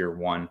same as year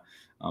 1,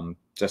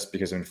 just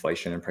because of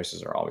inflation and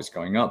prices are always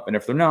going up. And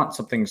if they're not,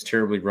 something's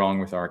terribly wrong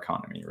with our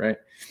economy, right?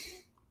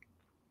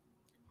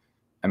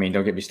 I mean,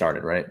 don't get me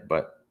started, right?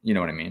 But you know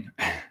what I mean.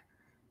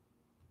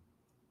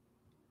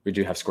 We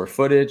do have square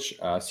footage.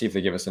 See if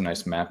they give us a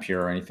nice map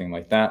here or anything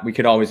like that. We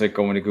could always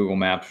go into Google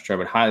Maps, which I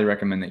would highly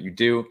recommend that you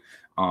do.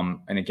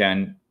 And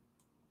again,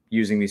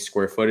 using these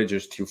square footage,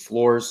 there's 2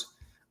 floors,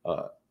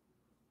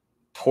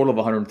 total of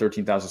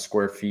 113,000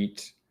 square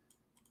feet.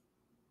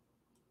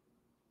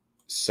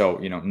 So,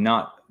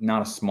 not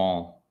a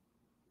small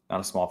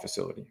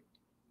facility.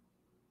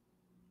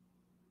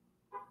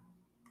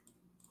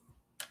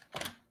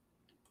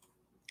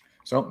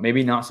 So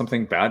maybe not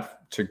something bad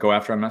to go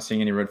after. I'm not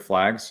seeing any red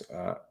flags.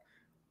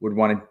 Would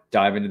want to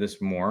dive into this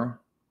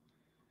more.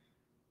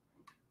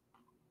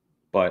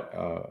 But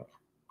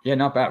yeah,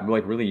 not bad.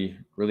 Like really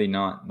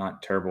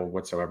not terrible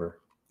whatsoever.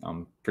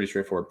 Pretty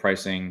straightforward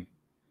pricing,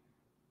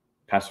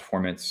 past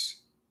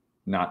performance,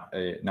 not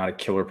a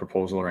killer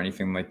proposal or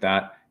anything like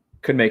that.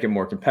 Could make it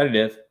more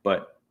competitive,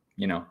 but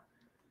they're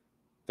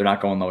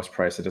not going lowest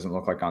price. It doesn't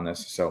look like on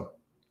this. So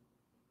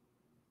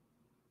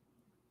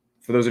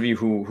for those of you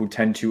who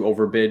tend to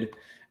overbid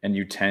and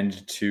you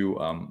tend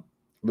to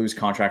lose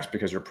contracts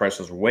because your price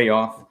was way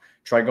off,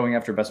 try going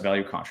after best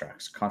value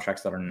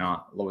contracts that are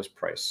not lowest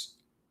price.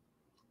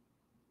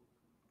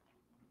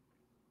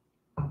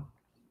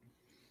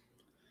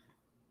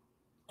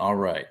 All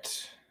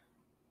right.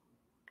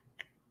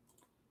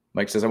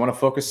 Mike says, I want to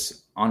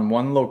focus on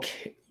one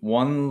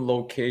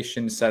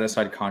location set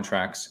aside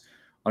contracts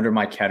under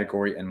my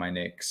category and my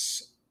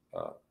NAICS.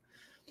 I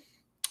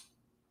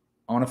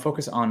want to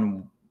focus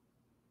on,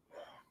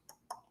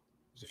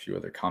 there's a few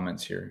other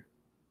comments here.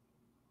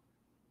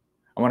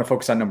 I want to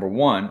focus on number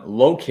 1,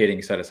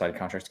 locating set aside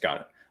contracts.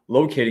 Got it.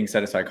 Locating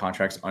set aside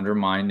contracts under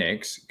my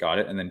NAICS. Got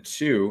it. And then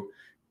 2,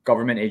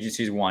 government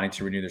agencies wanting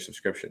to renew their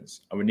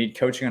subscriptions. I would need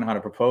coaching on how to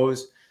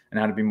propose and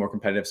how to be more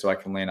competitive so I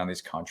can land on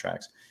these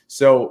contracts.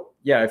 So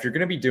yeah, if you're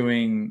going to be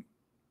doing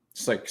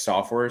just like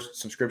software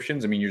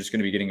subscriptions, I mean, you're just going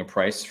to be getting a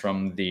price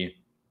from the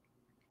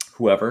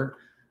whoever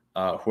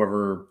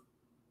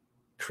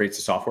creates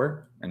the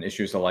software and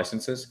issues the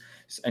licenses,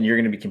 and you're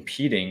going to be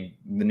competing.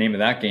 The name of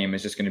that game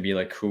is just going to be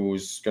like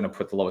who's going to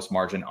put the lowest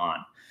margin on.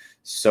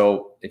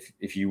 So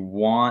if you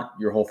want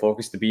your whole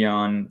focus to be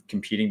on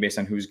competing based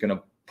on who's going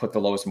to put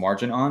the lowest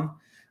margin on,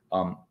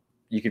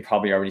 you could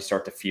probably already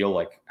start to feel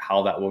like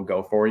how that will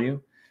go for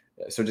you.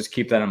 So just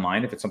keep that in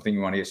mind if it's something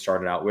you want to get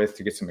started out with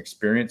to get some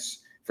experience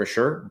for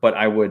sure. But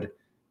I would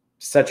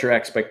set your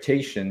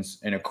expectations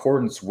in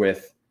accordance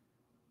with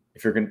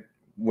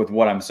with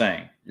what I'm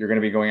saying. You're going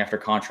to be going after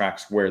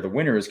contracts where the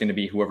winner is going to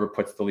be whoever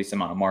puts the least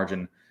amount of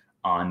margin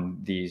on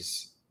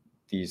these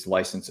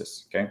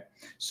licenses. Okay.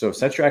 So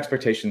set your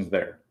expectations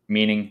there,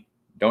 meaning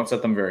don't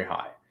set them very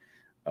high.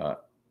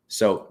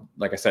 So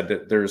like I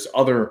said, there's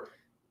other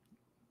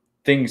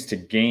things to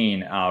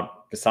gain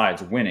out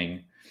besides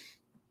winning: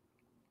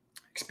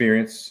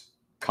 experience,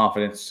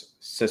 confidence,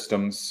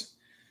 systems,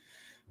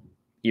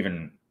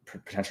 even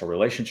potential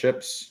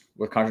relationships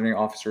with contracting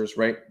officers,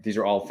 right? These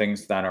are all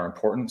things that are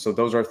important. So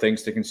those are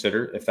things to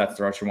consider if that's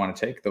the route you want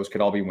to take. Those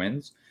could all be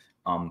wins.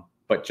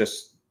 But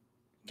just,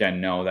 again,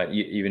 know that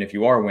even if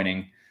you are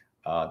winning,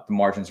 the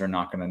margins are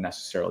not going to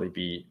necessarily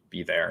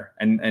be there.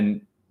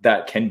 And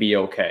that can be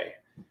okay.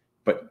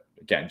 But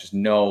again, just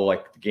know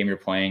like the game you're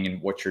playing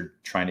and what you're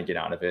trying to get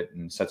out of it,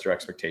 and set your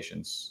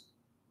expectations.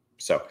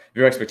 So if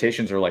your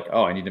expectations are like,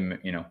 oh, I need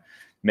to,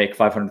 make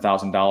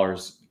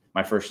 $500,000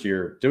 my first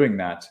year doing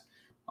that,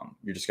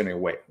 you're just going to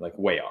go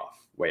way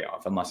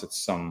off, unless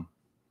it's some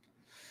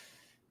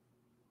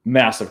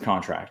massive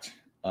contract.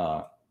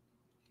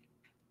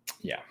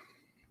 Yeah.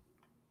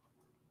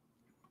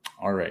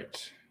 All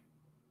right.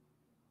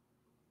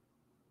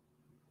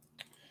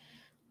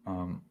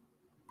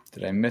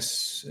 Did I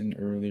miss an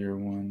earlier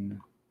one?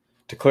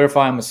 To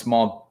clarify, I'm a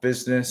small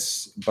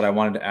business, but I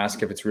wanted to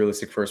ask if it's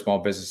realistic for a small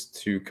business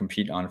to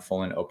compete on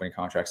full and open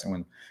contracts and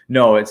win.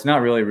 No, it's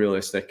not really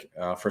realistic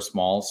for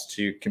smalls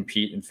to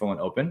compete in full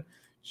and open.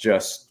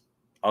 Just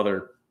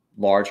other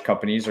large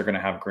companies are going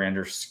to have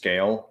grander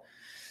scale,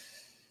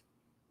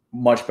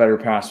 much better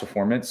past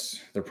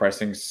performance. Their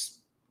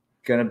pricing's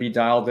going to be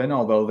dialed in,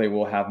 although they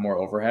will have more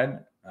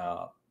overhead.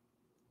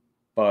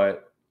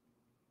 But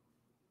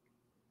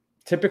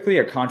typically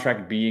a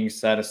contract being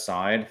set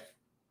aside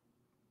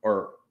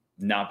or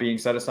not being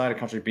set aside, a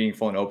contract being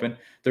full and open,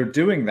 they're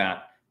doing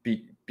that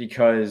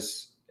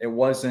because there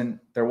wasn't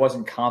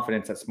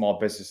confidence that small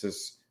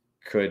businesses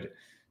could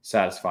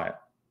satisfy it.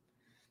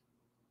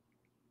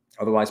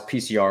 Otherwise,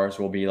 PCRs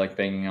will be like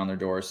banging on their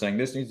doors saying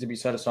this needs to be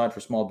set aside for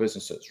small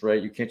businesses,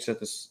 right? You can't set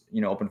this,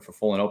 open for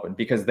full and open,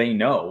 because they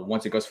know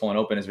once it goes full and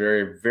open, it's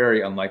very,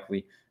 very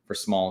unlikely for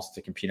smalls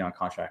to compete on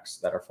contracts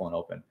that are full and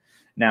open.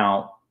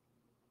 Now,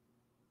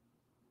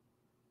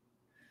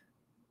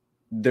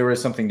 there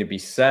is something to be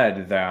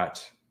said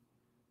that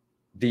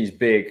these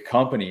big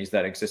companies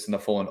that exist in the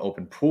full and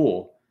open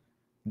pool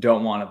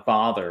don't want to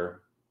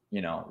bother,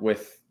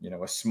 with,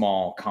 a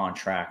small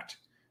contract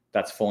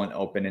that's full and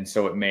open. And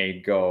so it may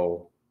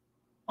go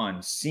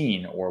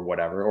unseen or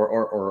whatever,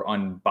 or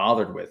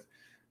unbothered with.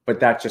 But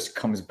that just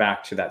comes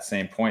back to that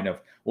same point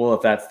of, well,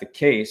 if that's the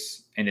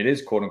case and it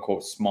is quote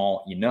unquote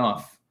small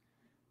enough,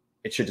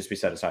 it should just be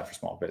set aside for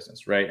small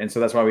business, right? And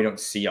so that's why we don't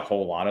see a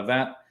whole lot of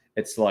that.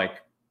 It's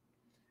like,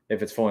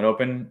 if it's full and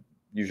open,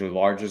 usually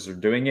larges are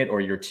doing it,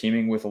 or you're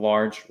teaming with a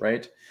large,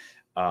 right?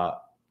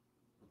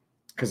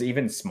 Because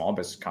even small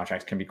business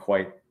contracts can be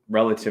quite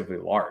relatively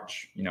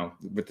large,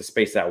 with the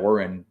space that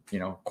we're in,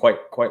 quite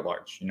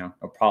large, no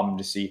problem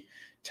to see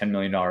 $10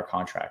 million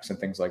contracts and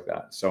things like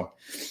that. So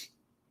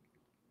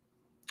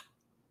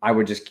I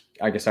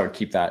guess I would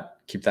keep that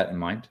in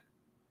mind.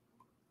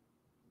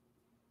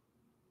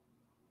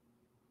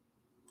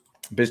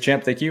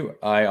 BizChamp, thank you.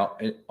 I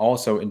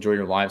also enjoy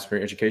your lives,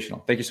 very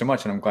educational. Thank you so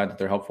much, and I'm glad that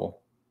they're helpful.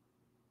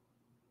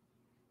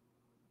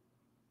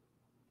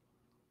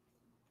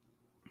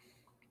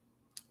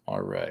 All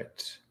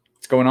right.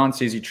 What's going on,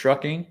 CZ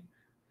Trucking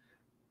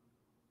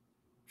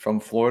from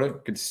Florida?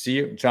 Good to see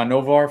you. John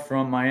Novar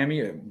from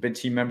Miami, a big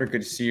team member.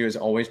 Good to see you as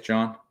always,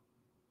 John.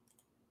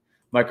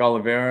 Mike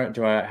Oliveira,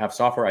 do I have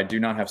software? I do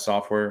not have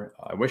software.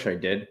 I wish I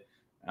did.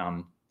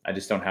 I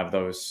just don't have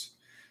those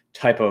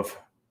type of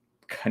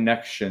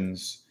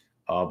connections.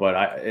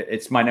 But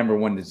it's my number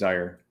one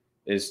desire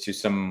is to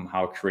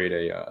somehow create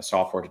a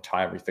software to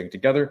tie everything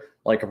together,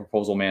 like a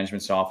proposal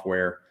management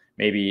software,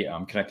 maybe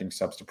connecting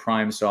subs to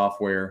Prime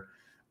software,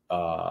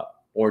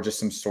 or just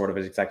some sort of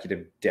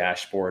executive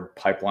dashboard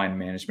pipeline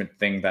management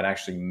thing that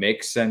actually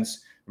makes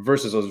sense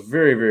versus those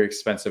very, very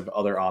expensive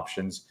other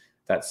options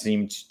that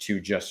seem to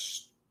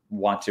just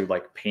want to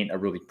like paint a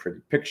really pretty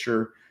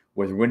picture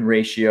with win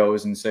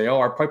ratios and say, oh,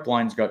 our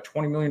pipeline's got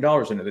 $20 million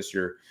into this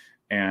year.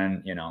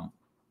 And,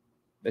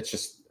 it's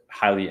just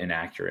highly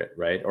inaccurate,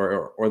 right?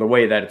 Or the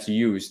way that it's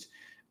used,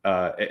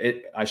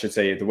 I should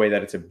say the way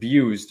that it's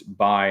abused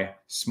by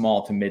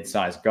small to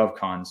mid-sized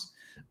GovCons.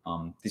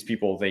 These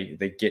people,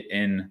 they get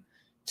in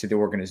to the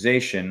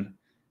organization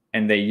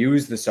and they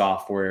use the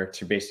software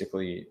to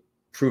basically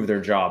prove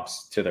their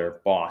jobs to their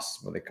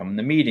boss. When they come in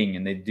the meeting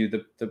and they do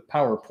the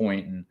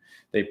PowerPoint and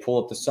they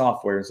pull up the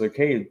software. It's like,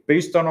 hey,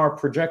 based on our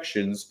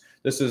projections,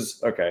 this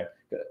is okay.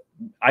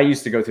 I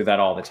used to go through that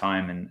all the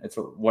time, and it's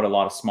what a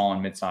lot of small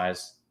and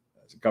mid-sized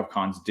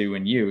GovCons do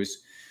and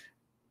use.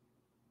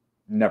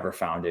 Never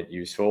found it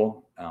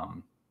useful.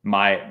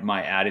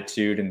 My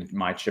attitude and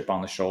my chip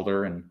on the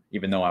shoulder, and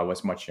even though I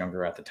was much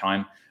younger at the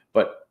time,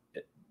 but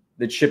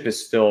the chip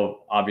is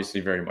still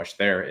obviously very much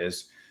there,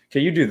 is, okay,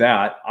 you do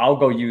that, I'll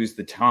go use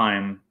the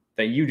time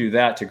that you do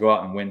that to go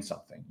out and win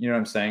something. You know what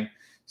I'm saying?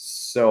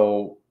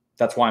 So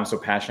that's why I'm so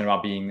passionate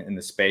about being in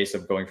the space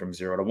of going from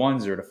 0 to 1,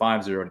 0 to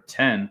 5, 0 to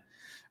 10.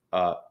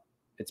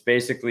 It's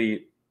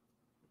basically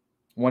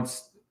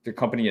once the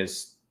company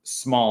is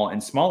small,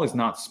 and small is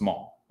not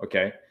small.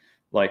 Okay.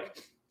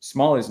 Like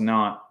small is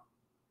not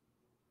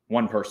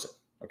one person.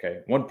 Okay.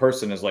 One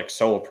person is like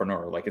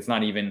solopreneur. Like it's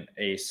not even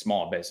a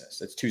small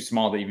business. It's too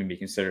small to even be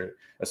considered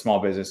a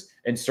small business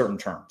in certain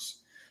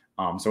terms.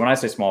 So when I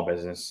say small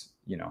business,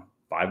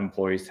 5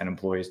 employees, 10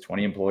 employees,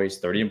 20 employees,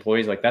 30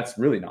 employees, like that's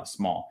really not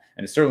small.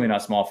 And it's certainly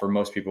not small for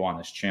most people on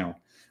this channel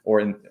or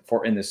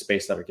in this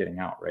space that are getting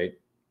out, right?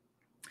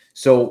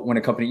 So when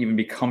a company even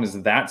becomes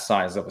that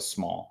size of a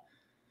small,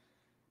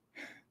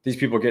 these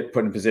people get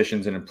put in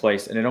positions and in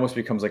place, and it almost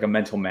becomes like a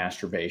mental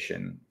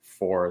masturbation,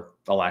 for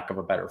the lack of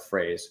a better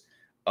phrase,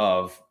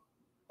 of,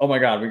 oh my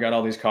God, we got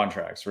all these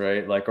contracts,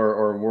 right? Like,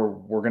 or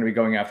we're going to be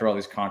going after all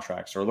these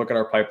contracts, or look at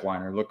our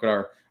pipeline, or look at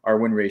our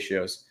win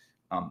ratios.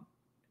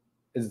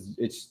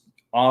 It's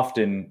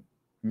often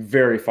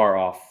very far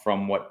off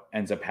from what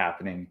ends up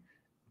happening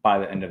by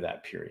the end of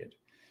that period.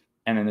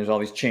 And then there's all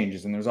these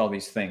changes and there's all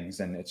these things.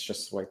 And it's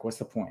just like, what's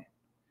the point?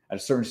 At a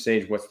certain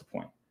stage, what's the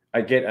point?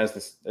 I get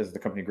as the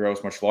company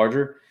grows much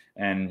larger,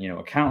 and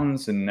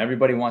accountants and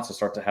everybody wants to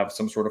start to have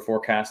some sort of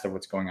forecast of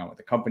what's going on with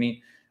the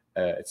company,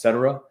 et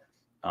cetera,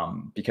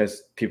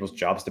 because people's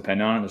jobs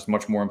depend on it. There's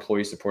much more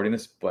employees supporting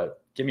this,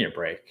 but give me a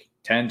break.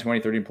 10,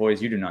 20, 30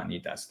 employees, you do not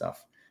need that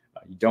stuff.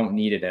 You don't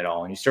need it at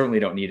all. And you certainly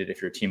don't need it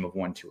if you're a team of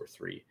 1, 2, or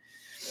 3.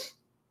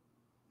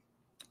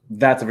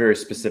 That's a very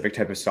specific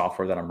type of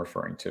software that I'm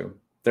referring to.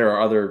 There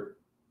are other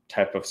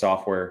type of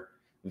software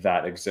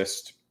that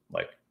exist,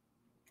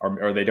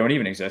 or they don't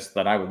even exist,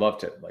 that I would love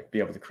to be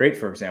able to create,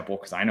 for example,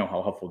 because I know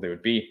how helpful they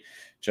would be.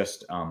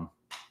 Just, I'm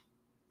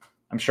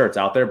sure it's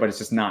out there, but it's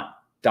just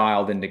not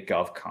dialed into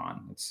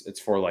GovCon. It's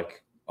for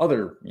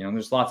other,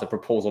 there's lots of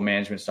proposal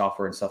management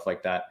software and stuff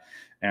like that.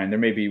 And there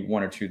may be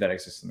 1 or 2 that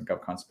exist in the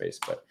GovCon space,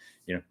 but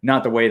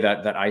not the way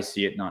that I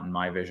see it, not in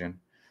my vision.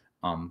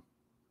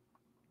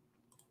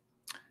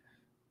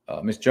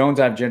 Ms. Jones,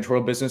 I have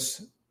janitorial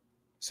business.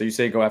 So you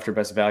say go after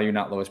best value,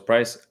 not lowest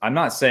price. I'm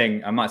not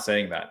saying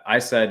that. I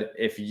said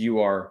if you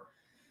are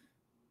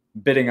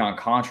bidding on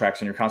contracts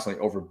and you're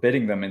constantly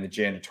overbidding them in the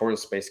janitorial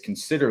space,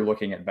 consider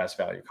looking at best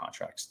value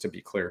contracts, to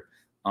be clear.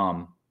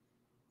 I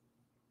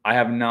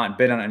have not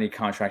bid on any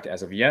contract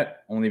as of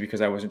yet, only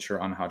because I wasn't sure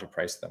on how to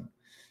price them.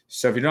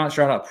 So if you're not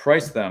sure how to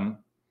price them,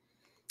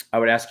 I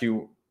would ask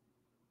you,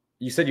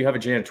 you said you have a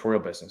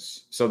janitorial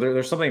business. So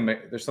there's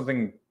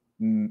something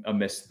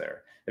amiss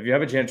there. If you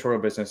have a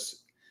janitorial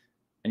business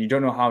and you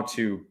don't know how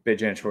to bid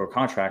janitorial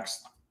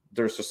contracts,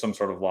 there's just some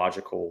sort of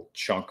logical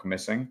chunk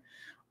missing.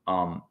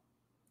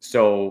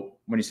 So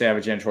when you say I have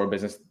a janitorial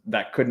business,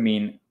 that could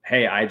mean,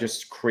 hey, I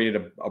just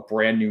created a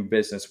brand new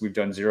business. We've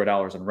done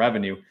 $0 in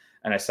revenue,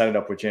 and I set it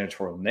up with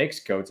janitorial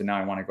NAICS codes, and now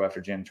I want to go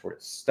after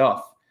janitorial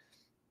stuff.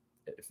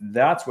 If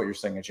that's what you're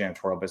saying, a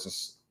janitorial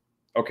business,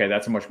 okay,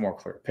 that's a much more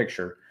clear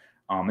picture.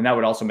 And that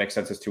would also make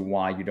sense as to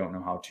why you don't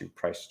know how to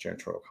price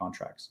janitorial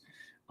contracts.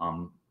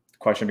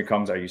 Question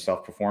becomes, are you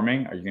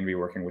self-performing? Are you going to be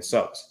working with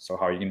subs? So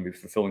how are you going to be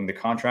fulfilling the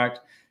contract?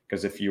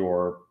 Because if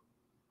you're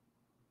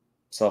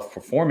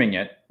self-performing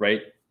it,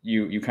 right,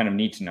 you kind of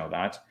need to know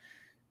that.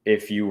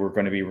 If you were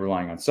going to be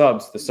relying on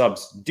subs, the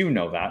subs do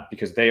know that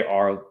because they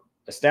are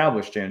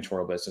established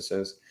janitorial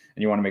businesses,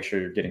 and you want to make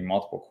sure you're getting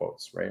multiple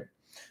quotes, right?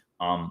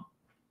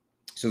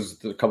 So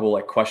there's a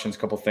couple questions, a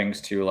couple things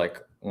to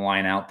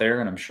line out there,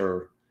 and I'm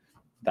sure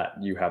that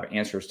you have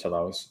answers to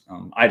those.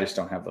 I just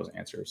don't have those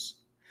answers.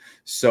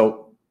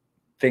 So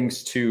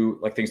things to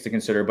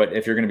consider. But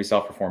if you're going to be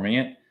self-performing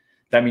it,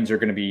 that means you're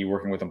going to be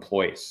working with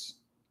employees.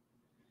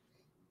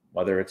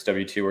 Whether it's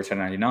W-2 or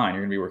 1099,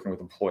 you're going to be working with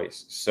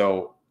employees.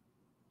 So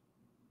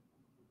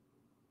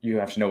you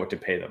have to know what to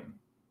pay them,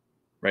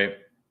 right?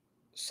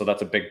 So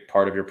that's a big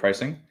part of your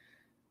pricing.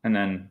 And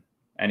then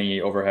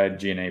any overhead,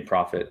 G&A,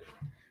 profit,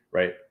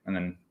 right? And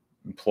then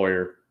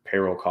employer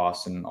payroll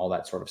costs and all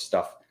that sort of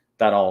stuff.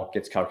 That all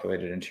gets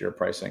calculated into your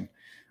pricing.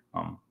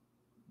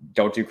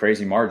 Don't do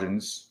crazy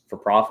margins for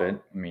profit.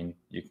 I mean,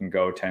 you can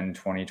go 10,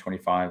 20,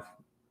 25,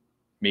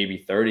 maybe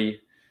 30.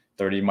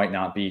 30 might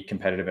not be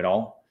competitive at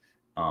all.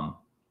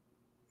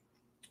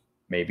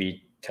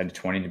 Maybe 10 to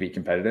 20 to be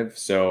competitive.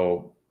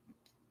 So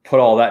put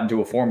all that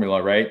into a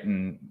formula, right?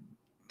 And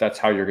that's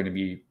how you're going to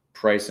be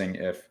pricing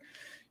if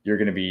you're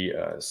going to be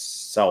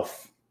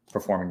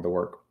self-performing the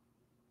work.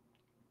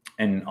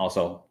 And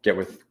also get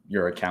with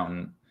your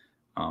accountant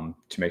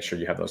to make sure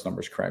you have those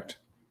numbers correct.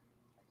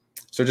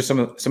 So just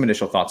some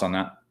initial thoughts on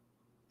that.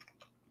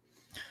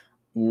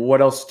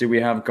 What else do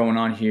we have going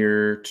on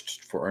here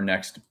for our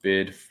next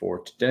bid for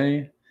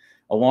today?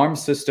 Alarm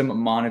system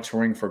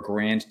monitoring for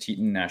Grand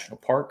Teton National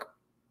Park.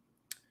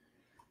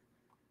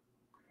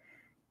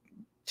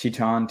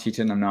 Teton,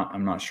 I'm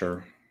not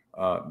sure.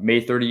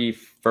 May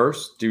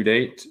 31st, due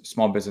date,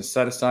 small business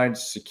set aside,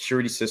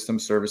 security system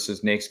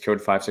services, NAICS code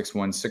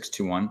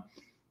 561621.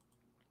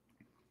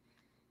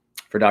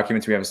 For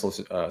documents, we have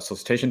a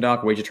solicitation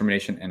doc, wage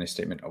determination, and a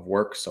statement of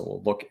work. So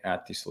we'll look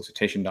at the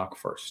solicitation doc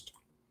first.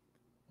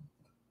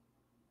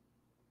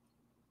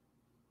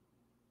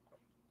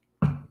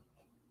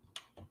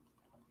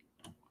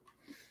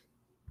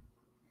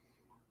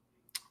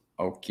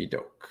 Okie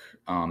doke.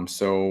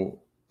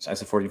 So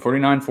as a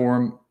 1449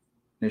 form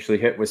initially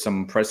hit with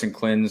some pricing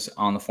cleanse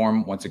on the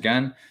form once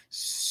again.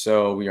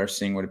 So we are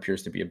seeing what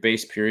appears to be a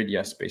base period.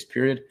 Yes, base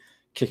period,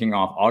 kicking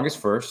off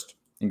August 1st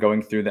and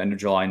going through the end of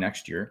July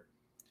next year.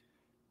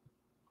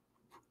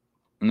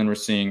 And then we're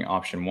seeing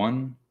option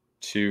 1,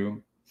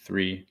 2,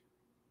 3.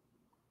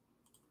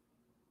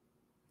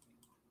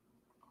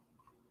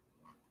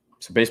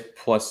 So base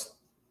plus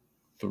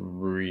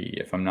 3,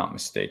 if I'm not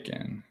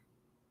mistaken.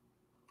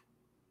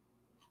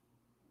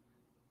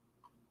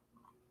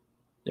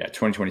 Yeah,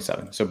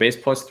 2027. So base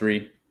plus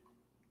 3.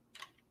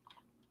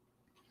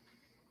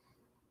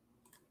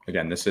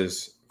 Again, this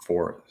is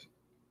for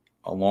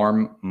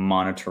alarm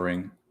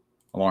monitoring,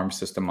 alarm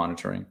system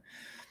monitoring.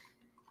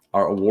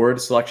 Our award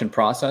selection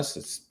process,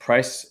 it's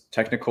price,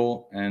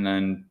 technical, and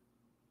then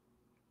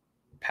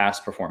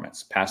past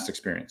performance, past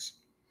experience.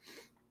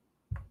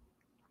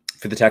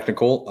 For the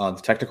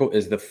technical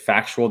is the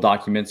factual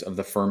documents of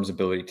the firm's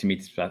ability to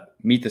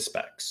meet the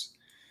specs.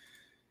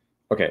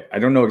 Okay, I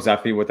don't know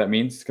exactly what that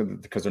means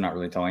because they're not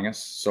really telling us.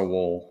 So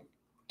we'll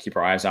keep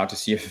our eyes out to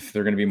see if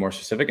they're going to be more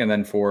specific. And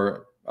then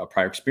for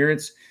prior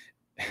experience,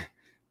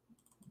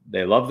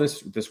 they love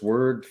this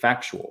word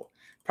factual.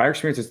 Prior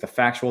experience is the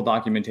factual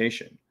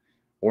documentation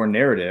or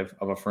narrative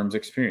of a firm's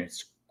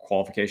experience,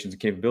 qualifications,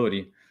 and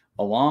capability,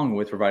 along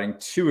with providing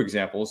 2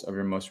 examples of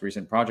your most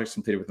recent projects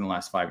completed within the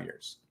last 5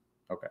 years.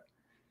 Okay.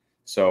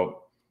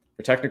 So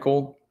for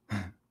technical,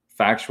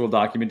 factual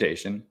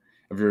documentation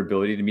of your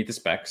ability to meet the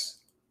specs,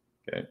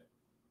 okay,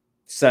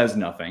 says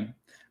nothing.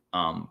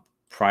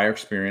 Prior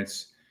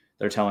experience,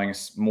 they're telling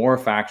us more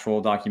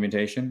factual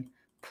documentation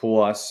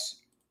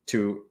plus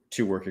two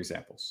work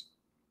examples,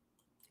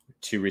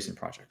 2 recent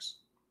projects.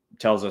 It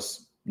tells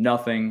us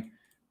nothing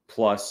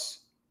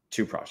plus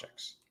 2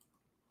 projects.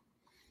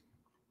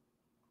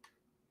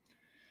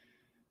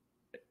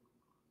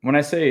 When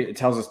I say it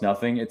tells us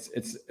nothing,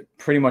 it's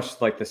pretty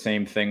much like the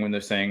same thing when they're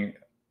saying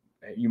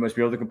you must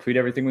be able to complete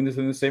everything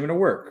within the statement of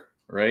work,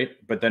 right?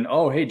 But then,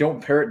 oh, hey,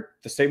 don't parrot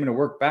the statement of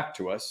work back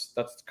to us.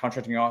 That's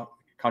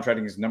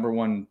contracting's number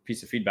 1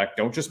 piece of feedback.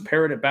 Don't just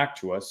parrot it back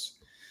to us.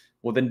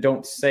 Well, then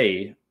don't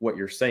say what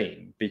you're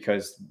saying,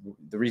 because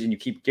the reason you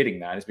keep getting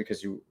that is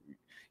because you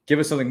give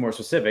us something more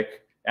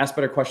specific, ask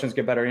better questions,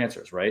 get better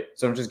answers, right?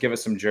 So don't just give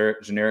us some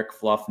generic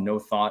fluff, no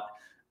thought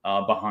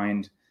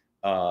behind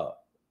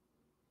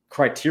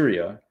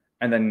criteria,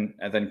 and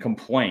then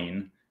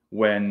complain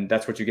when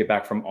that's what you get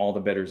back from all the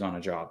bidders on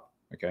a job.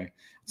 Okay,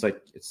 it's like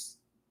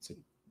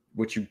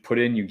what you put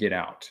in, you get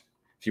out.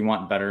 If you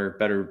want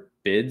better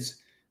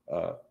bids,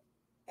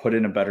 put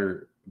in a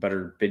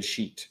better bid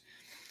sheet.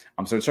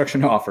 So instruction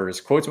to offers,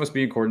 quotes must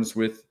be in accordance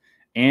with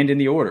and in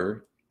the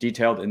order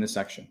detailed in this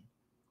section.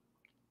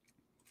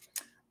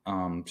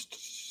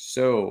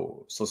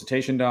 So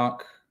solicitation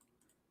doc,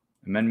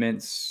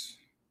 amendments,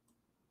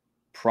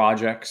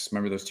 projects.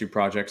 Remember those 2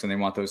 projects, and they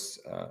want those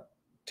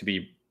to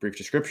be brief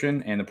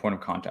description and the point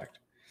of contact.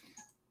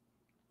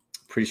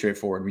 Pretty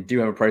straightforward. We do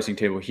have a pricing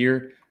table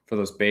here for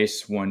those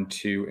base 1,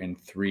 2, and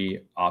 3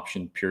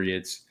 option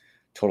periods.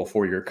 Total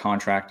 4-year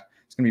contract.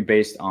 It's going to be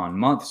based on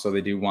month, so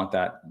they do want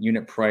that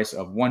unit price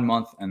of 1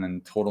 month and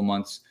then total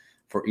months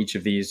for each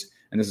of these.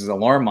 And this is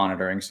alarm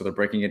monitoring, so they're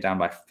breaking it down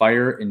by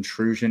fire,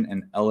 intrusion,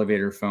 and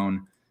elevator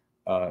phone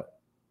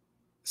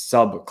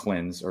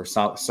sub-cleanse or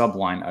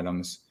sub-line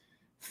items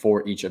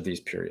for each of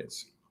these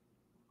periods.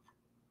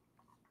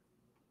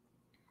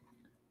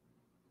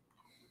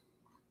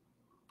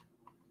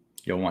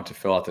 You'll want to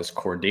fill out this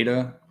core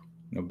data,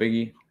 no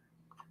biggie.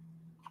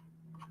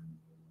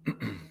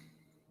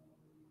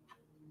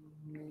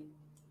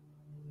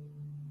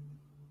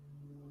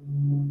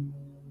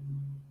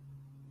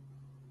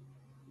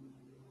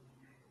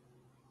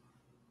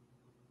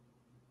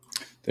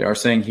 They are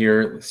saying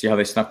here, see how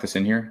they snuck this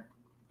in here?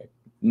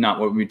 Not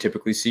what we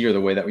typically see or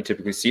the way that we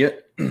typically see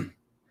it.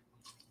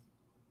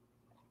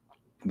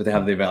 But they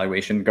have the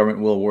evaluation. Government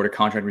will award a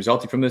contract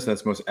resulting from this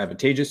that's most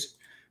advantageous.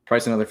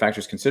 Price and other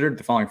factors considered.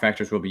 The following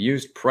factors will be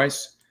used: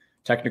 price,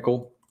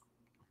 technical,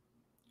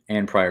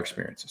 and prior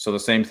experience. So the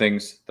same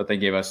things that they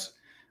gave us,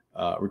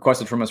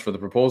 requested from us for the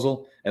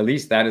proposal, at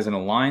least that is in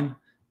a line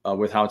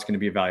with how it's going to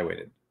be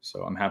evaluated.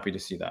 So I'm happy to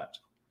see that.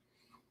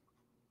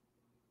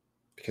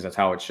 Because that's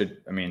how it should,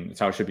 it's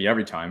how it should be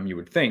every time. You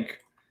would think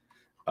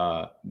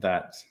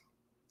that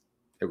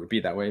it would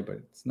be that way, but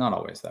it's not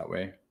always that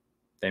way.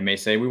 They may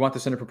say, we want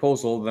this in a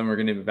proposal, then we're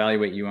going to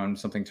evaluate you on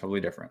something totally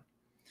different.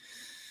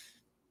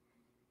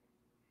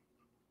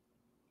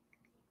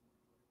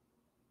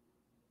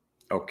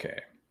 Okay.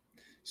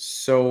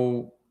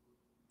 So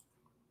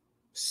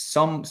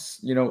some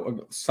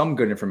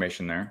good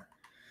information there.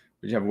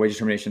 We have wage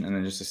determination and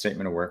then just a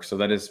statement of work. So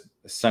that is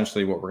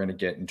essentially what we're going to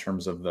get in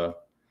terms of the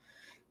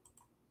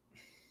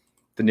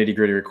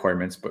nitty-gritty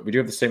requirements. But we do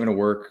have the statement of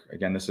work.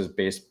 Again, this is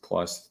base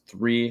plus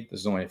 3.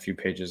 This is only a few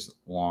pages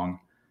long.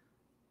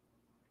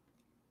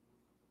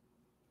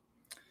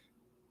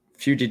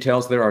 Few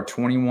details. There are a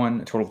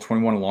total of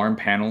 21 alarm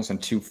panels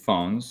and 2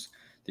 phones.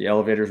 The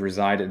elevators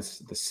reside in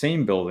the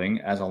same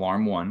building as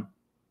Alarm 1.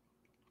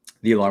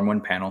 the alarm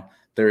 1 panel.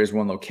 There is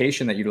one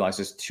location that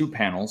utilizes 2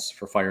 panels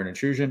for fire and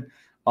intrusion.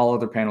 All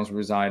other panels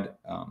reside,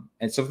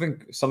 and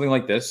something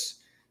like this.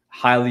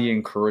 Highly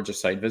encourage a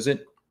site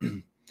visit.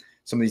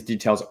 Some of these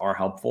details are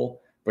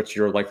helpful, but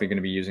you're likely going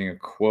to be using a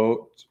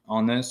quote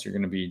on this. You're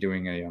going to be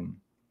doing a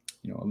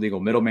legal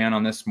middleman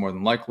on this more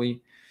than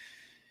likely.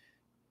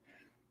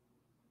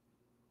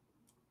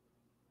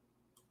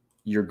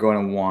 You're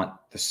going to want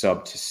the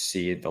sub to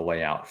see the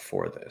layout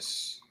for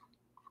this.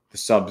 The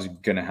sub's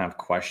going to have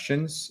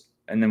questions,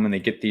 and then when they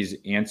get these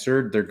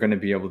answered, they're going to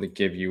be able to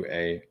give you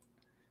a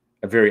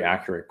very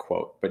accurate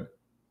quote, but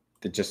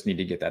they just need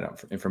to get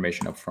that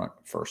information up front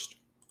first.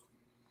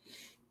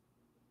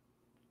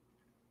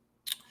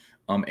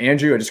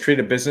 Andrew, I just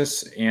created a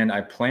business and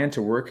I plan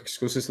to work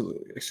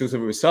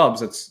exclusively with subs.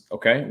 That's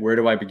okay. Where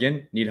do I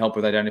begin? Need help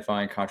with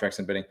identifying contracts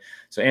and bidding.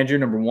 So Andrew,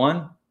 number 1,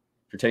 if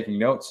you're taking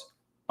notes,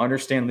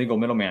 understand legal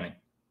middlemaning.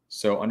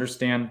 So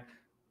understand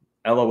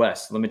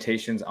LOS,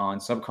 limitations on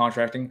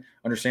subcontracting.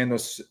 Understand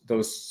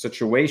those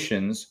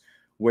situations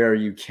where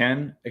you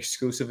can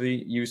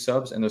exclusively use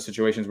subs and those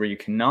situations where you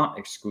cannot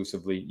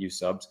exclusively use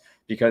subs,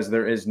 because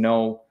there is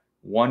no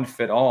one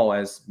fit all,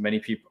 as many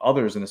people,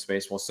 others in the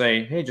space will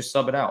say, hey, just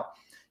sub it out.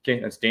 Okay,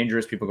 that's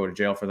dangerous. People go to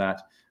jail for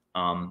that.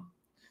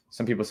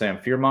 Some people say I'm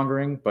fear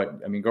mongering, but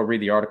I mean, go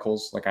read the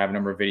articles. Like I have a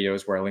number of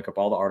videos where I link up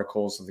all the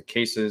articles of the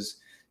case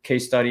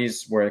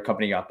studies where a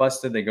company got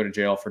busted. They go to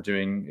jail for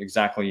doing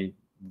exactly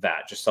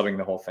that, just subbing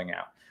the whole thing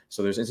out.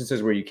 So there's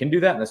instances where you can do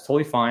that. And that's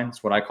totally fine.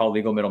 It's what I call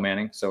legal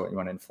middlemaning. So you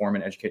want to inform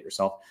and educate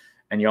yourself.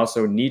 And you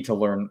also need to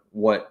learn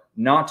what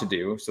not to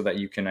do so that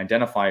you can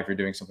identify if you're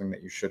doing something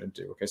that you shouldn't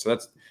do. Okay, so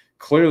that's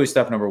clearly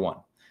step number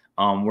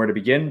 1. Where to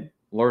begin?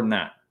 Learn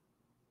that.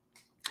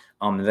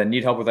 Then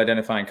need help with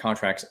identifying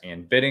contracts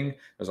and bidding.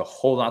 There's a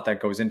whole lot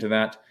that goes into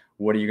that.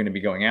 What are you going to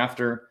be going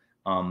after?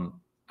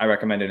 I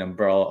recommend an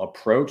umbrella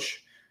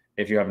approach.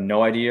 If you have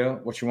no idea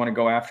what you want to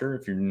go after,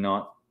 if you're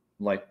not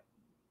like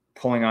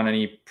pulling on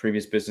any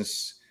previous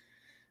businesses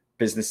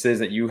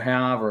that you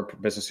have or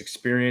business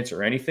experience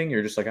or anything,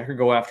 you're just like, I could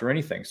go after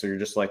anything. So you're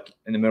just like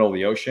in the middle of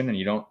the ocean and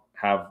you don't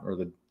have, or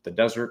the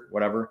desert,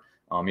 whatever.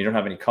 You don't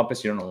have any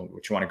compass. You don't know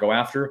what you want to go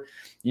after.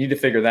 You need to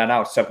figure that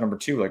out. Step number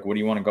 2, like, what do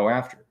you want to go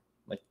after?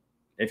 Like,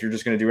 if you're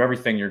just going to do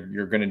everything,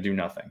 you're going to do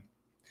nothing.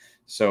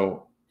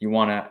 So you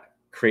want to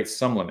create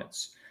some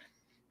limits.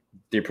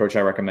 The approach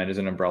I recommend is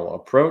an umbrella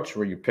approach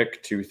where you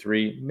pick 2,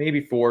 3,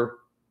 maybe 4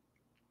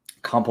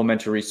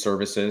 complementary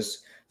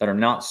services that are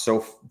not so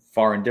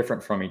far and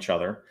different from each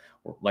other.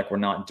 Like we're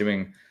not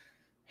doing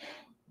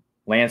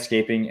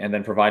landscaping and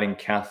then providing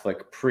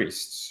Catholic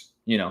priests,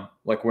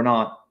 like we're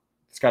not,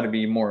 it's got to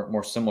be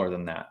more similar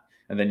than that.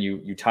 And then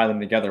you tie them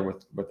together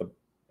with the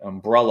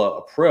umbrella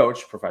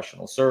approach,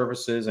 professional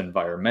services,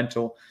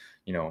 environmental,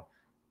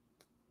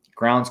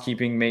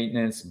 groundskeeping,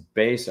 maintenance,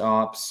 base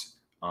ops.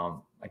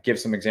 I give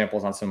some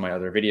examples on some of my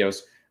other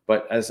videos,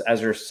 but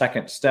as your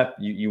second step,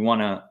 you want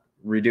to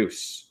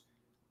reduce.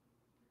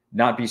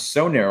 Not be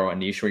so narrow a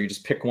niche where you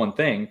just pick one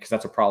thing, because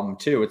that's a problem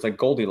too. It's like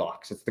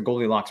Goldilocks. It's the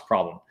Goldilocks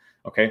problem.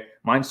 Okay,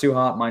 mine's too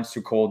hot, mine's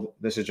too cold.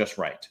 This is just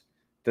right.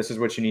 This is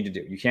what you need to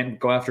do. You can't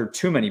go after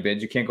too many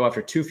bids. You can't go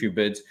after too few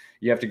bids.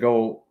 You have to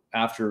go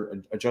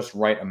after a just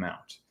right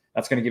amount.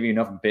 That's going to give you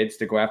enough bids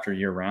to go after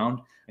year round,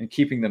 and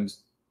keeping them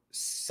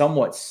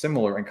somewhat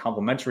similar and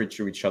complementary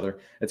to each other.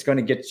 It's going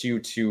to get you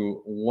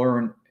to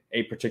learn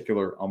a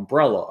particular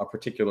umbrella, a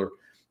particular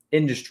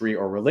industry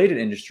or related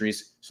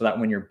industries, so that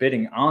when you're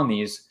bidding on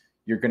these,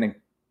 your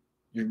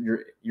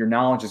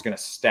knowledge is going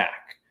to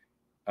stack.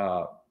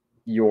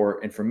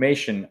 Your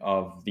information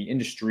of the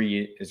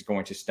industry is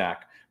going to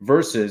stack.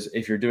 Versus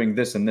if you're doing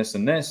this and this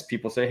and this,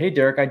 people say, hey,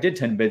 Derek, I did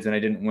 10 bids and I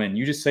didn't win.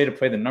 You just say to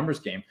play the numbers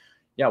game.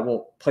 Yeah,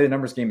 well, play the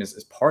numbers game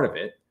is part of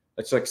it.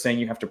 That's like saying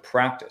you have to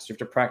practice. You have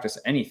to practice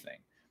anything.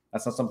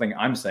 That's not something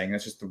I'm saying.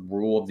 That's just the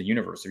rule of the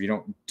universe. If you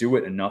don't do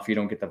it enough, you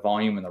don't get the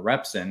volume and the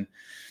reps in,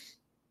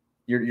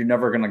 you're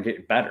never going to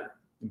get better.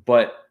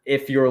 But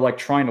if you're like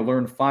trying to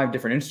learn 5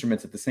 different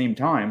instruments at the same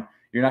time,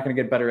 you're not going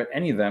to get better at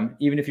any of them,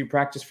 even if you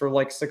practice for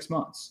like 6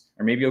 months.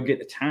 Or maybe you'll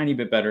get a tiny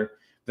bit better.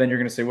 Then you're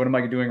going to say, what am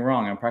I doing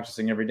wrong? I'm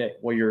practicing every day.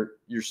 Well,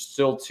 you're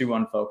still too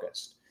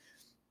unfocused.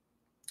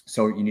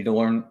 So you need to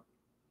learn,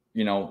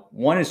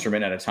 one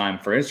instrument at a time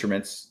for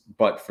instruments.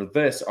 But for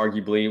this,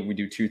 arguably, we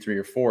do 2, 3,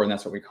 or 4, and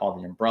that's what we call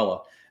the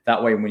umbrella.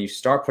 That way, when you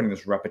start putting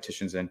those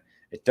repetitions in,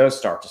 it does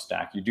start to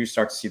stack. You do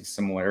start to see the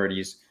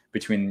similarities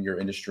between your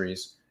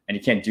industries. And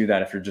you can't do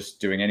that if you're just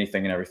doing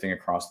anything and everything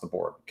across the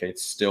board. Okay,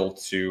 it's still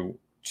too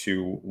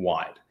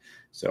wide.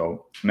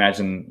 So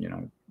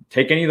imagine,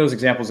 take any of those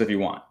examples if you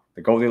want.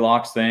 The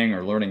Goldilocks thing,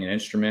 or learning an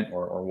instrument,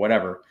 or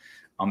whatever.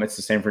 It's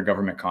the same for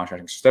government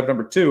contracting. Step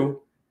number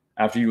 2,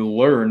 after you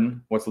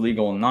learn what's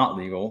legal and not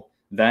legal,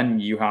 then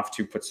you have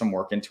to put some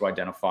work in to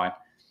identify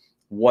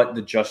what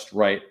the just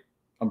right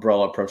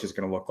umbrella approach is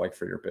going to look like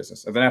for your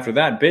business. And then after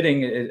that,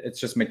 bidding, it's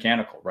just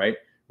mechanical, right?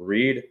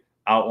 Read,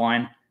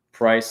 outline,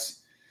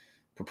 price,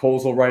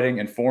 proposal writing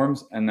and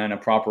forms, and then a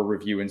proper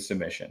review and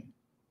submission.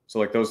 So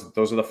like those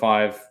are the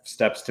 5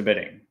 steps to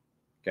bidding.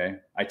 Okay.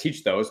 I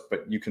teach those,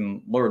 but you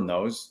can learn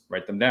those,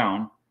 write them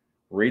down,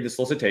 read the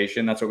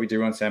solicitation. That's what we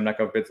do on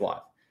SAM.gov Bids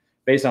Live.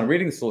 Based on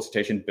reading the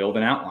solicitation, build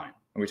an outline.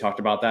 And we talked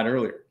about that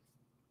earlier.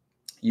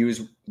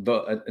 Use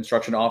the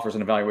instruction offers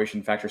and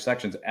evaluation factor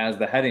sections as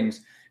the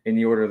headings in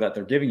the order that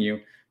they're giving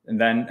you. And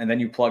then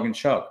you plug and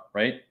chug,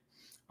 right?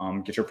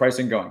 Get your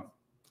pricing going.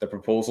 The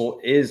proposal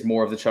is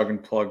more of the chug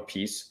and plug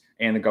piece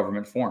and the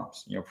government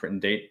forms, print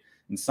and date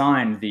and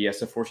sign the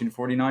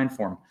SF-1449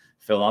 form,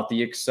 fill out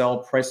the Excel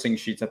pricing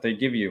sheets that they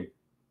give you,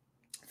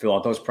 fill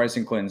out those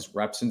pricing claims,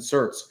 reps and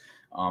certs.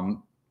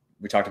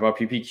 We talked about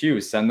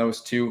PPQs, send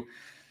those to,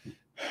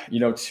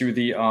 to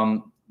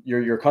the,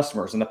 your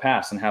customers in the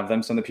past and have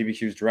them send the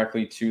PPQs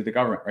directly to the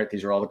government, right?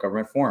 These are all the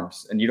government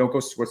forms. And you don't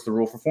go, what's the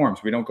rule for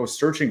forms? We don't go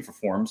searching for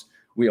forms.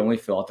 We only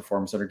fill out the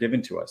forms that are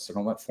given to us. So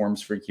don't let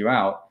forms freak you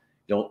out.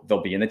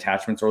 They'll be in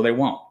attachments or they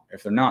won't.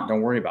 If they're not,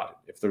 don't worry about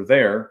it. If they're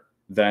there,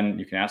 then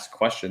you can ask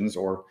questions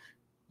or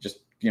just,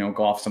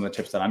 go off some of the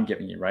tips that I'm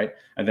giving you, right?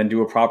 And then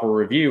do a proper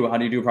review. How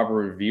do you do a proper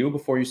review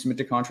before you submit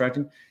to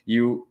contracting?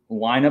 You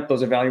line up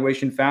those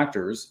evaluation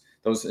factors,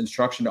 those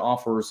instruction to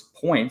offers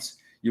points.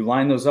 You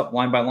line those up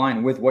line by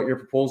line with what your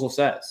proposal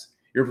says.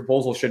 Your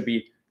proposal should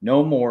be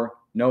no more,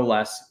 no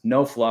less,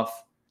 no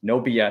fluff,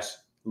 no BS,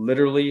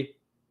 literally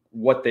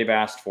what they've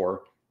asked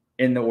for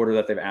in the order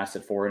that they've asked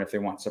it for. And if they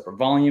want separate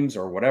volumes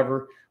or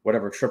whatever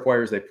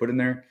tripwires they put in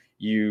there,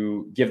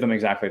 you give them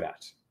exactly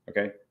that.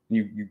 Okay.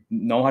 You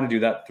know how to do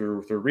that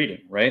through reading,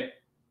 right?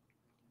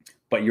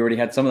 But you already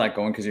had some of that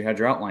going because you had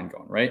your outline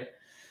going, right?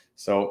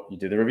 So you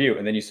do the review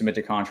and then you submit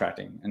to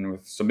contracting. And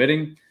with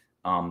submitting,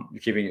 you're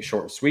keeping it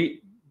short and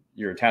sweet.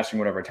 You're attaching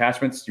whatever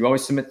attachments. You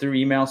always submit through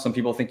email. Some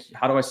people think,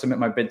 how do I submit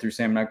my bid through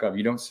SAM.gov?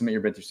 You don't submit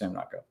your bid through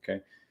SAM.gov,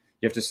 okay?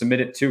 You have to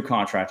submit it to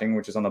contracting,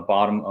 which is on the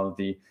bottom of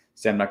the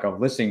SAM.gov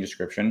listing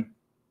description.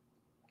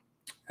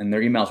 And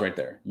their email's right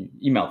there. You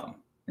email them,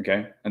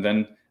 okay? And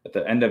then at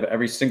the end of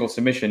every single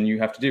submission, you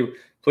have to do,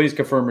 please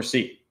confirm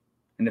receipt.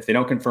 And if they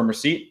don't confirm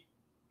receipt,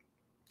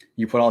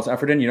 you put all this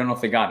effort in, you don't know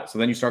if they got it. So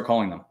then you start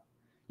calling them.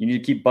 You need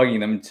to keep bugging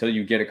them until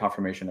you get a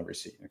confirmation of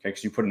receipt, okay?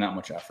 Because you put in that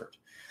much effort.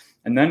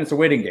 And then it's a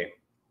waiting game,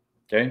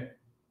 okay?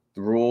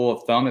 The rule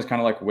of thumb is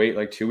kind of like wait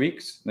like 2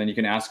 weeks. Then you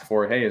can ask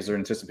for, hey, is there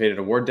an anticipated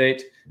award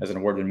date? Has an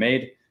award been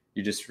made?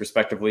 You just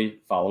respectively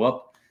follow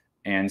up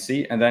and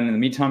see. And then in the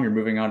meantime, you're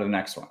moving on to the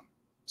next one.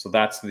 So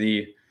that's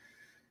the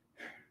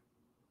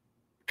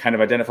kind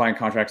of identifying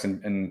contracts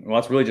and well,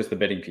 that's really just the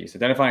bidding piece.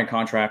 Identifying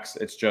contracts,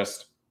 it's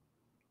just,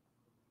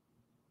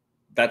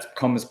 that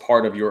comes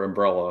part of your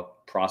umbrella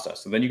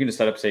process. So then you can just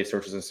set up safe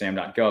searches in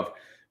SAM.gov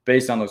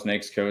based on those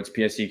NAICS codes,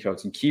 PSC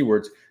codes, and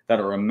keywords that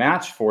are a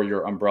match for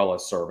your umbrella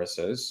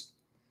services.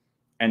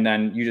 And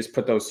then you just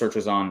put those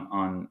searches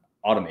on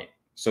automate.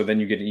 So then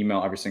you get an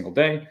email every single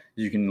day.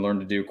 You can learn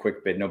to do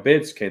quick bid, no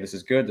bids. Okay, this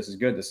is good, this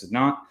is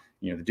not.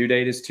 The due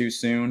date is too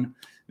soon.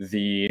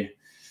 The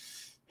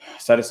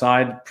set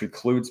aside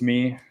precludes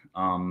me.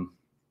 I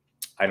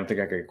don't think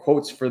I get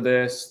quotes for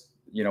this.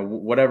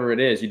 Whatever it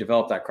is, you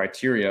develop that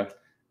criteria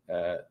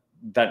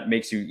that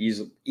makes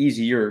you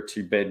easier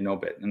to bid, no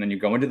bid. And then you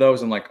go into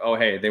those and like, oh,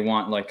 hey, they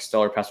want like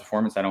stellar past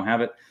performance. I don't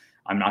have it.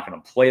 I'm not going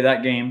to play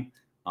that game.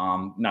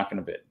 Not going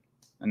to bid.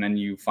 And then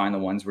you find the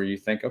ones where you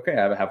think, okay,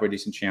 I have a halfway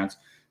decent chance.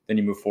 Then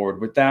you move forward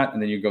with that.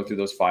 And then you go through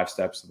those 5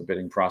 steps of the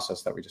bidding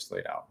process that we just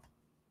laid out.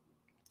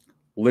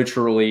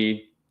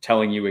 Literally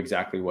telling you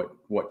exactly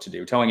what to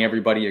do, telling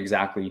everybody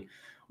exactly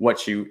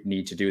what you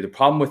need to do. The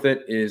problem with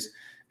it is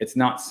it's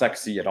not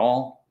sexy at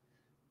all.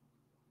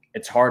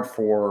 It's hard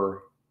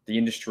for the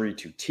industry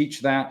to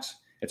teach that.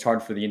 It's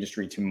hard for the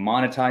industry to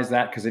monetize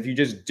that, because if you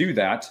just do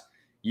that,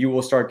 you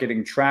will start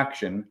getting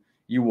traction.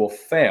 You will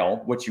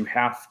fail what you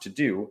have to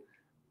do,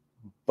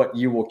 but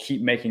you will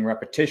keep making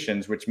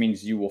repetitions, which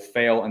means you will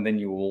fail and then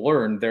you will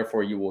learn.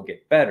 Therefore, you will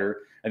get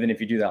better. And then if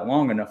you do that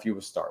long enough, you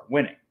will start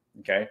winning.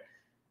 Okay.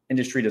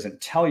 Industry doesn't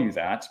tell you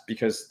that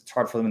because it's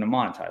hard for them to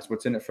monetize.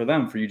 What's in it for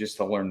them? For you just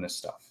to learn this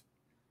stuff.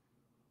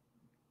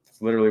 It's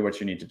literally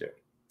what you need to do.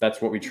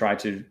 That's what we try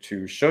to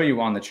show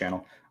you on the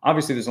channel.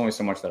 Obviously, there's only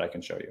so much that I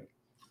can show you.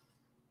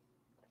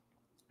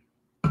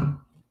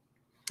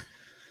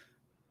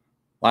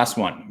 Last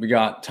one. We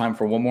got time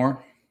for one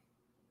more.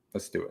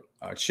 Let's do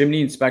it.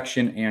 Chimney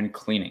inspection and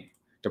cleaning.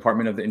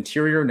 Department of the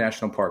Interior,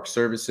 National Park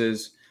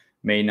Services,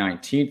 May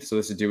 19th. So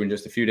this is due in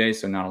just a few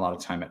days, so not a lot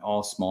of time at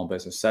all. Small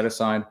business set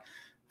aside.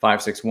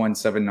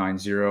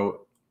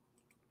 561790,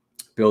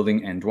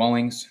 building and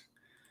dwellings.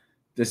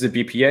 This is a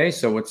BPA.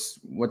 So what's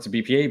a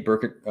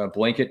BPA?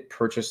 Blanket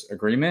purchase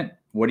agreement.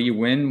 What do you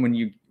win when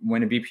you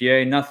win a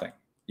BPA? Nothing.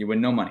 You win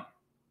no money.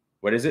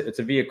 What is it? It's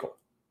a vehicle.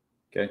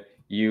 Okay.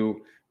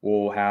 You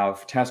will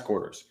have task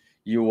orders.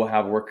 You will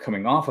have work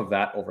coming off of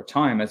that over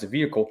time as a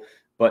vehicle,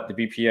 but the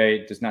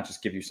BPA does not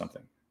just give you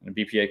something. And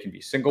a BPA can be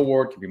single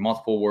award, can be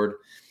multiple award.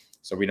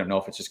 So we don't know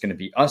if it's just going to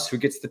be us who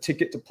gets the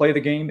ticket to play the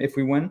game if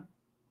we win,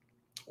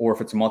 or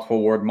if it's a multiple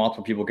award,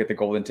 multiple people get the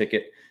golden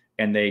ticket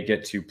and they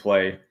get to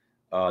play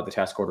the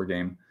task order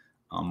game.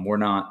 We're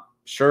not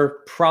sure.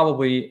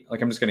 Probably,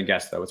 like I'm just going to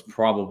guess though, it's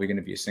probably going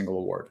to be a single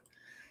award.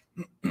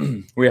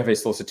 we have a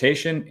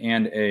solicitation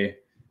and a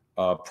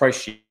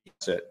price sheet.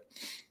 That's it.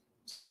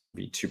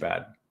 Be too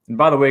bad. And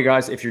by the way,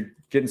 guys, if you're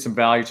getting some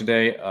value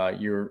today,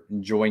 you're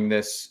enjoying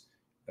this,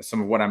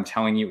 some of what I'm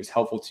telling you is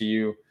helpful to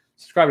you,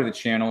 subscribe to the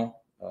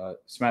channel,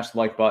 smash the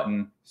like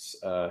button,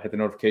 hit the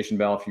notification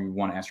bell if you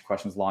want to ask your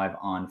questions live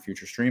on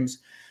future streams.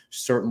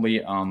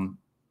 Certainly,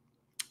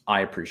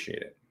 I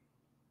appreciate it.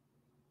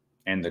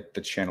 And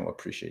the channel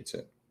appreciates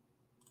it.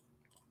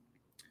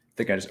 I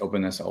think I just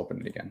opened this. I'll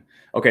open it again.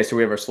 Okay, so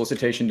we have our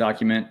solicitation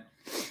document.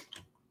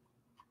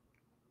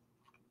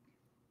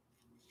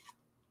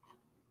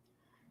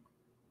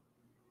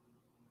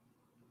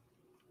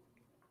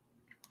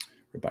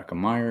 Rebecca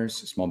Myers,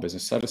 small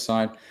business set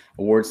aside,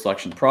 award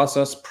selection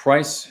process,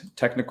 price,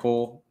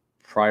 technical,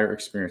 prior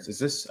experience. Is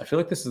this, I feel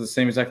like this is the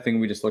same exact thing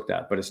we just looked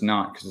at, but it's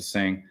not, because it's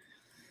saying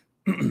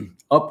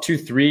up to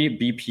 3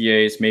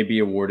 BPAs may be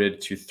awarded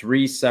to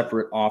 3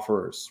 separate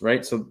offers,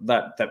 right? So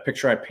that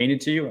picture I painted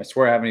to you, I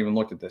swear I haven't even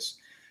looked at this.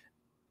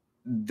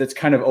 That's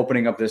kind of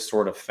opening up this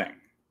sort of thing.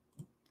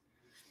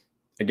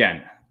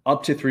 Again,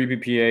 up to 3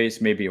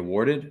 BPAs may be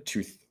awarded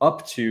to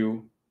up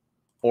to,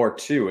 or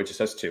 2, it just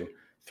says 2,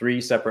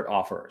 3 separate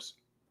offers.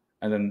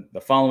 And then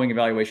the following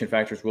evaluation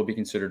factors will be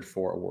considered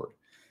for award: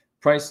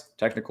 price,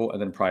 technical, and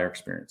then prior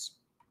experience.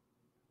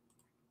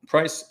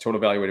 Price, total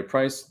evaluated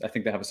price. I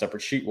think they have a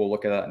separate sheet. We'll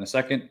look at that in a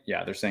second.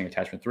 Yeah, they're saying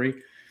attachment 3.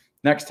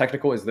 Next,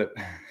 technical is that,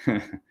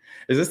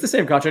 is this the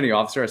same contracting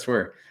officer? I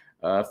swear.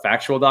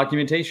 Factual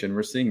documentation.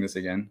 We're seeing this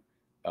again.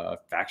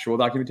 Factual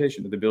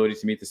documentation, the ability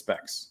to meet the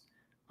specs.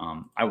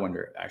 I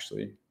wonder,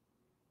 actually.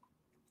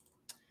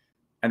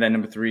 And then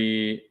number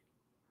 3,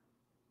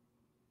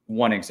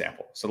 1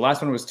 example. So the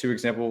last one was 2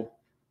 examples.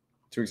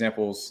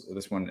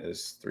 This one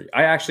is 3.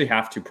 I actually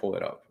have to pull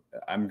it up.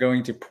 I'm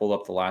going to pull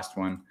up the last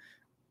one.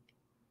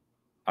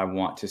 I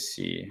want to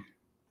see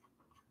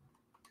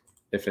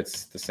if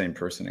it's the same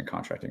person in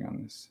contracting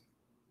on this.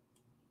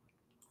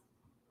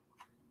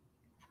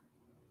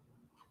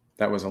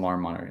 That was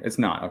alarm monitor. It's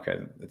not. Okay.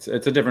 It's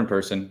a different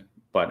person,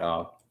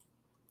 but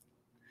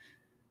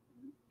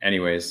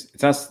anyways,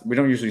 it's not, we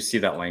don't usually see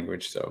that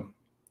language, so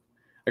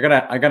I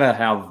gotta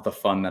have the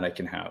fun that I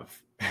can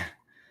have.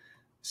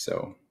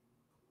 So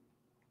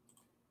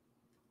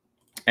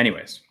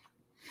anyways,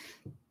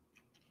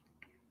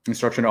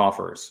 instruction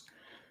offers.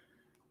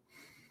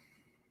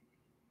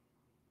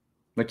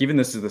 Like, even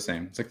this is the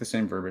same. It's like the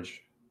same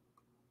verbiage.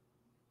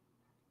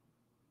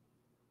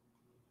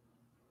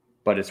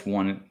 But it's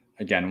one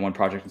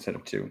project instead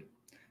of 2.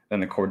 Then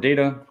the core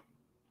data,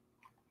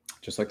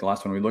 just like the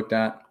last one we looked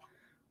at.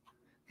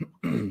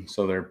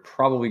 So they're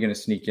probably going to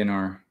sneak in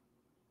our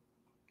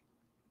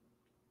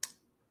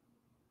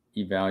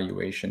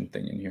evaluation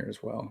thing in here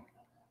as well.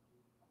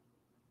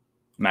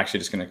 I'm actually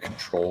just going to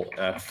Control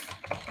F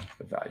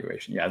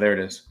evaluation. Yeah, there it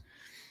is.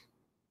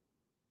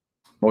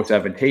 Most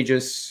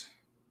advantageous.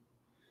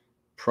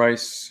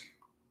 Price.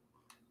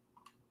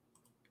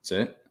 That's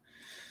it.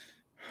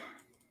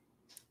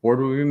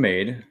 Order will be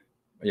made.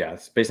 Yeah,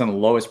 it's based on the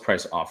lowest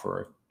price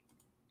offer.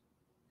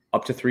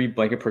 Up to 3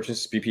 blanket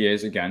purchase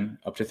BPAs, again,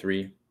 up to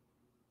 3.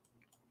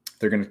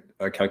 They're going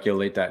to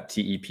calculate that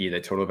TEP, the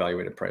total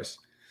evaluated price.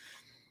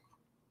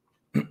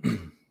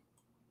 And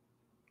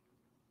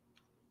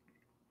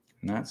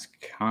that's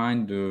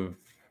kind of,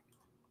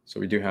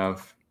 so we do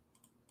have,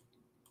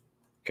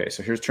 okay,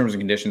 so here's terms and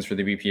conditions for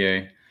the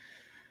BPA.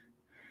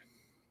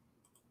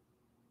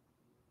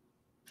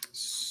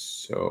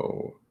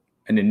 So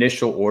an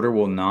initial order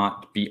will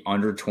not be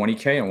under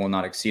 20K and will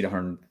not exceed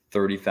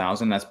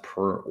 130,000. That's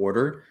per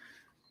order.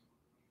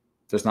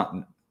 There's not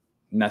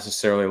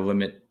necessarily a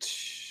limit.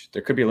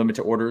 There could be a limit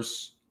to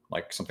orders,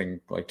 like something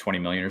like 20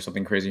 million or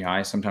something crazy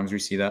high. Sometimes we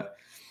see that.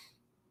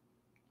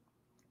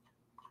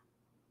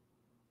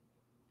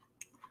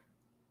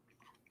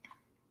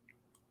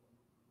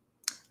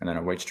 And then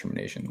a wage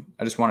termination.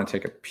 I just want to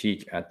take a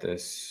peek at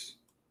this.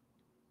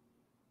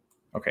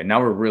 Okay,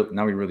 now we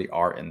really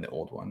are in the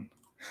old one.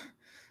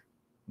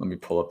 Let me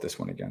pull up this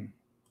one again.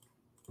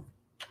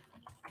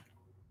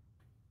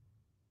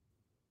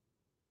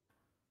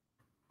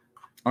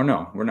 Oh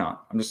no, we're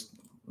not. I'm just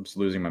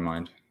losing my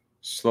mind.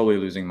 Slowly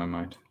losing my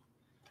mind.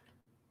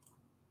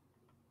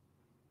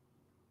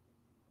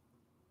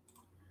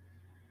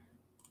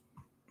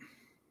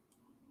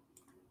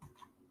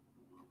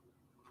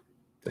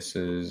 This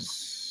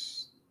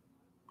is,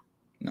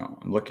 no,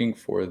 I'm looking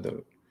for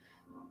the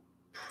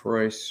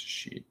price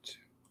sheet.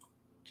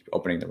 Keep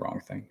opening the wrong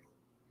thing.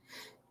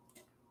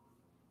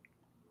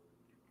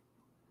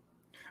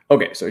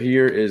 Okay, so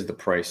here is the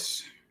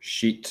price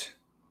sheet.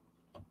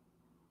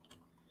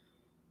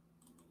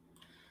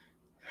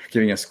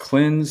 Giving us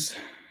cleanse,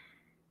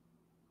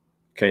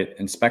 okay,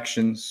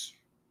 inspections,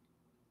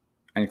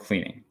 and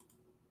cleaning.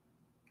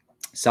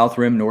 South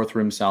rim, north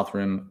rim, south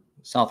rim,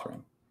 south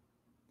rim.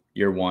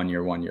 Year one,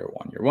 year one, year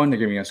one, year one. They're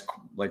giving us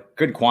like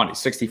good quantity,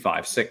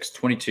 65, 6,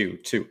 22,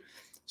 2.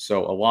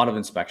 So a lot of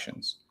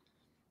inspections.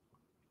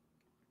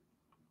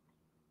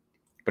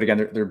 But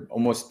again, they're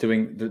almost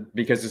doing,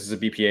 because this is a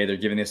BPA, they're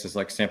giving this as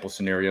like sample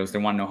scenarios. They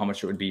want to know how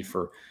much it would be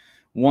for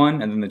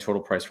one, and then the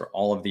total price for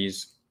all of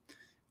these.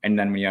 And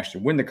then when you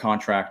actually win the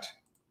contract,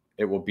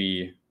 it will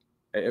be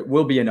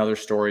another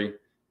story.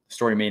 The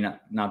story may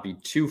not be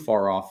too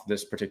far off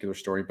this particular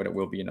story, but it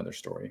will be another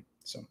story.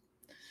 So.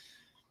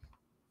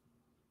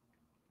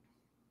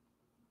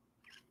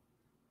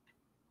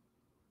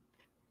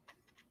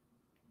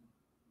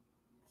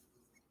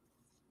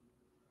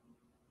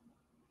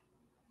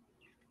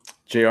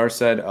 JR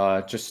said,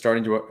 just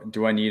starting to,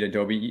 do I need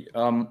Adobe?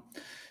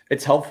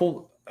 It's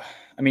helpful.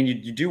 I mean,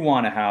 you do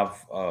want to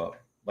have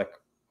like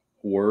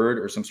Word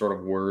or some sort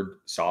of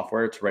Word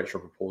software to write your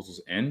proposals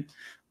in.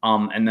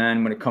 And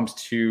then when it comes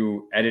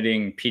to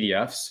editing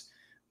PDFs,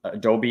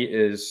 Adobe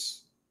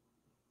is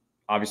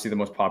obviously the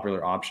most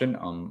popular option.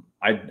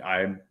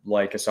 I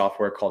like a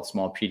software called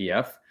Small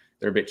PDF.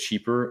 They're a bit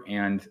cheaper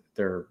and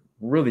they're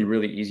really,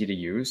 really easy to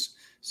use.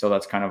 So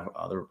that's kind of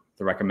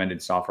the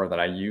recommended software that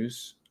I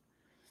use.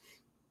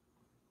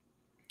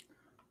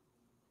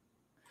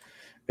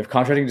 If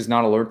contracting does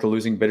not alert the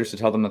losing bidders to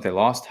tell them that they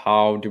lost,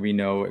 how do we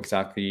know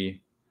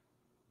exactly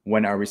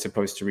when are we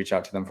supposed to reach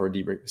out to them for a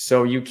debrief?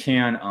 So you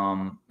can,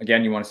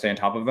 again, you want to stay on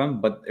top of them,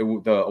 but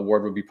the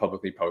award would be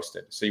publicly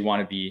posted. So you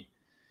want to be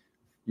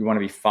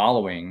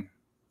following,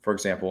 for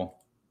example,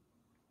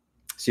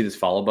 see this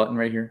follow button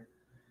right here?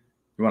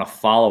 You want to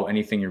follow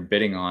anything you're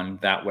bidding on.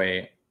 That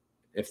way,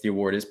 if the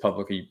award is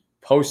publicly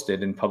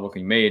posted and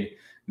publicly made,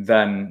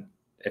 then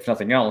if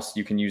nothing else,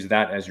 you can use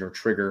that as your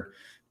trigger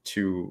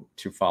to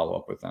follow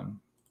up with them.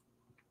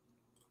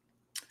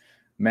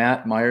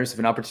 Matt Myers, if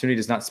an opportunity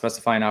does not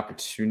specify an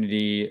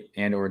opportunity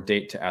and or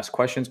date to ask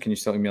questions, can you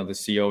still email the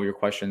CEO your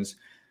questions?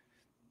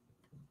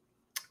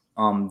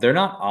 They're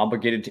not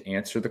obligated to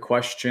answer the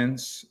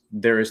questions.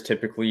 There is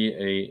typically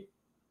a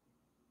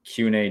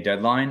Q&A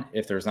deadline.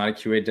 If there's not a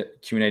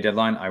Q&A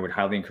deadline, I would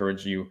highly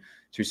encourage you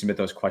to submit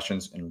those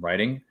questions in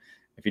writing.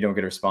 If you don't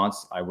get a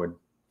response, I would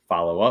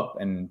follow up,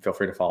 and feel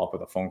free to follow up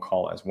with a phone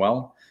call as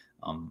well.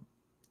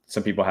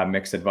 Some people have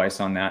mixed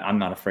advice on that. I'm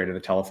not afraid of the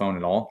telephone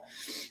at all.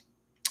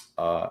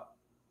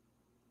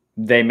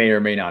 They may or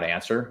may not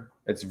answer.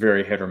 It's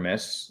very hit or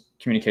miss.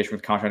 Communication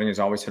with contracting is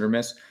always hit or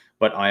miss,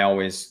 but I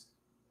always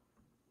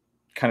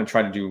kind of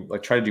try to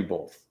do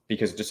both,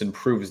 because it just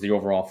improves the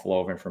overall flow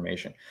of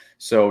information.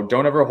 So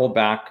don't ever hold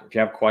back. If you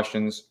have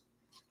questions,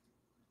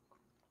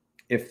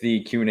 if the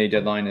Q&A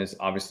deadline is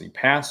obviously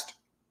passed,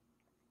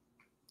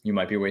 you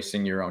might be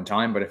wasting your own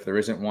time. But if there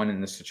isn't one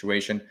in this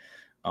situation,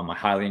 I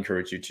highly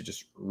encourage you to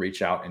just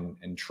reach out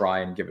and try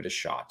and give it a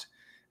shot,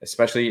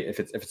 especially if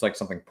it's like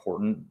something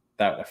important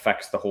that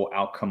affects the whole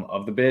outcome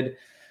of the bid.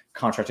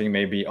 Contracting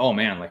may be, oh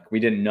man, like we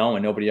didn't know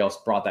and nobody else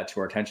brought that to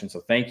our attention,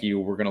 so thank you.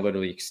 We're going to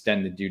literally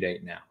extend the due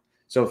date now.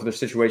 So if there's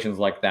situations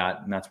like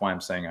that, and that's why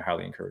I'm saying I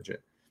highly encourage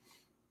it.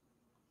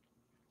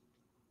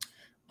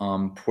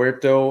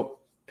 Puerto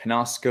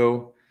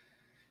Penasco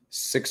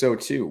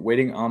 602,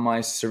 waiting on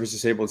my service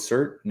disabled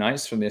cert.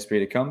 Nice, from the SBA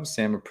to come.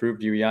 Sam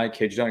approved UEI,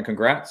 cage done.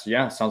 Congrats.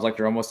 Yeah, sounds like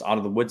you're almost out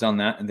of the woods on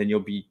that, and then you'll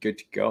be good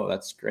to go.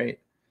 That's great.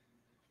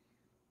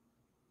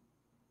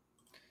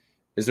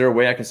 Is there a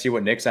way I can see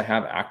what NICs I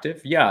have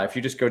active? Yeah, if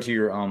you just go to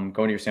your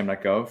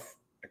SAM.gov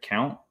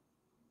account,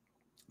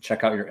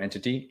 check out your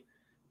entity,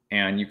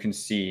 and you can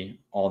see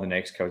all the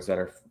NICs codes that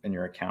are in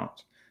your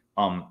account.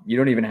 You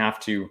don't even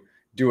have to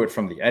do it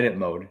from the edit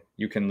mode.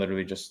 You can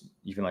literally just,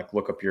 you can like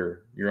look up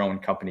your own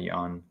company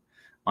on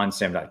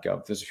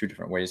SAM.gov. There's a few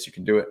different ways you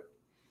can do it.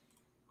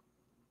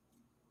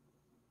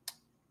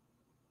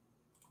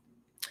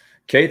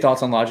 Okay,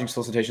 thoughts on lodging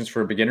solicitations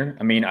for a beginner?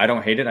 I mean, I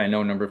don't hate it. I know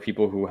a number of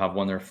people who have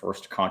won their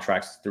first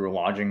contracts through a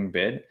lodging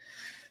bid.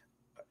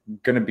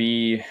 Going to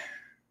be a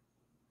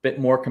bit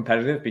more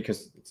competitive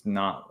because it's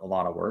not a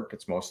lot of work.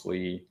 It's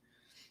mostly,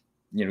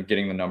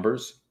 getting the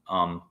numbers.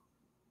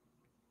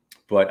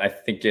 But I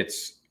think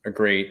it's a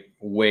great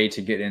way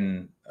to get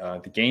in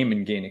the game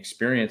and gain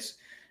experience.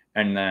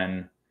 And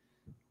then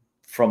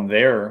from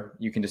there,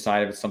 you can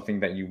decide if it's something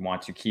that you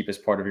want to keep as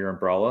part of your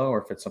umbrella or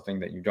if it's something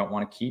that you don't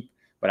want to keep.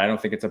 But I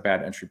don't think it's a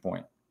bad entry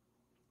point.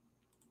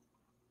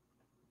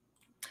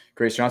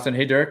 Grace Johnson,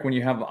 hey, Derek, when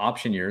you have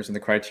option years and the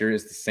criteria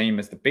is the same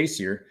as the base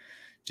year,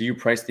 do you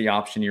price the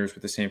option years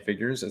with the same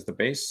figures as the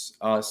base?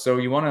 So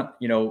you want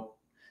to,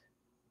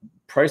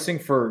 pricing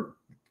for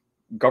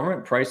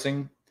government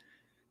pricing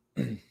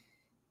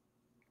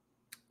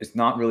is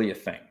not really a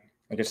thing.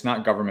 Like, it's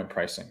not government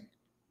pricing.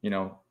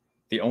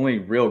 The only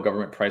real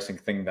government pricing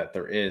thing that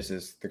there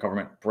is the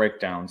government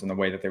breakdowns and the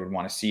way that they would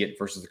want to see it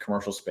versus the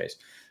commercial space.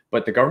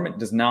 But the government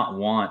does not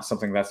want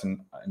something that's a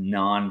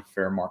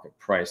non-fair market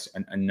price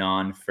and a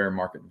non-fair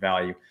market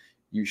value.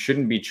 You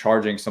shouldn't be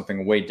charging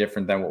something way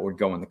different than what would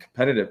go in the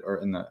competitive or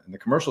in the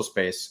commercial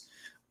space.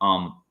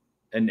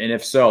 And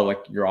if so,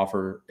 like your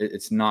offer,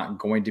 it's not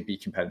going to be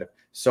competitive.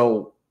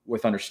 So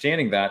with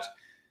understanding that,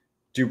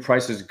 do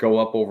prices go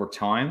up over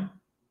time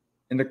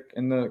in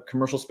the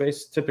commercial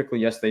space? Typically,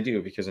 yes, they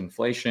do, because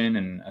inflation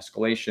and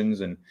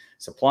escalations and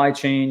supply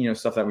chain,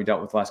 stuff that we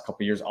dealt with the last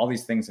couple of years, all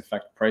these things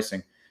affect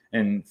pricing.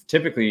 And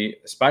typically,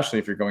 especially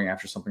if you're going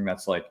after something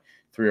that's like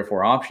 3 or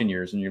 4 option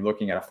years and you're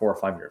looking at a 4 or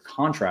 5 year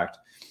contract,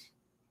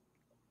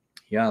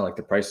 yeah, like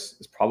the price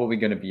is probably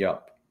going to be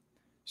up.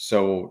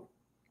 So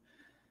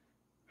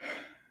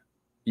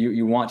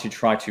you want to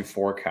try to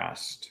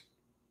forecast.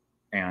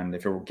 And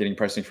if you're getting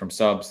pricing from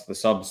subs, the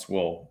subs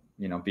will,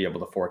 be able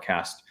to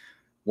forecast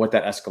what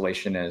that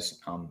escalation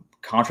is.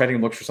 Contracting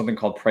looks for something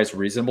called price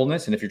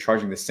reasonableness. And if you're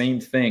charging the same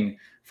thing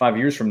 5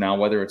 years from now,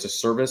 whether it's a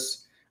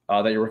service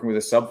that you're working with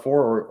a sub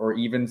for, or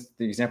even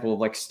the example of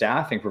like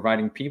staffing,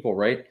 providing people,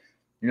 right?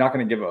 You're not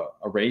going to give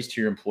a raise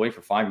to your employee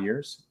for 5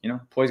 years.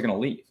 Employee's going to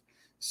leave.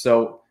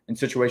 So in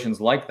situations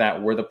like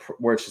that,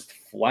 where it's just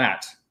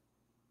flat,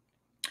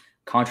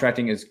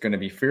 contracting is going to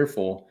be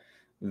fearful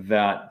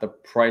that the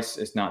price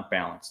is not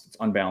balanced. It's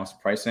unbalanced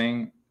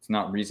pricing. It's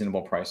not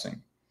reasonable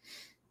pricing.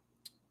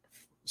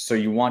 So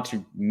you want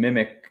to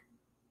mimic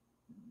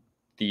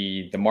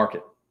the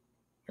market,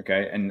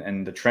 okay?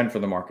 And the trend for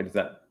the market is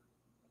that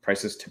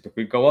prices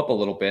typically go up a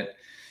little bit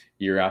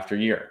year after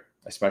year,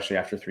 especially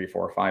after 3,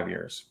 4, or 5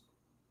 years.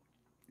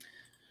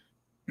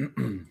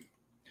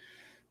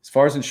 As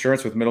far as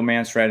insurance with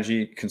middleman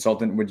strategy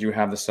consultant, would you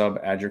have the sub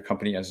add your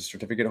company as a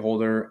certificate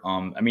holder?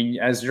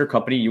 As your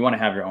company, you want to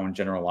have your own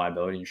general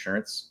liability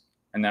insurance,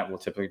 and that will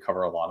typically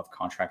cover a lot of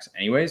contracts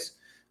anyways.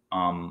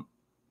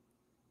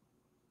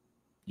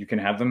 You can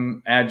have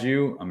them add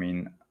you.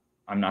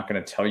 I'm not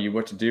going to tell you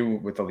what to do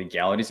with the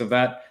legalities of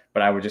that,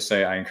 but I would just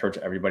say I encourage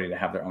everybody to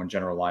have their own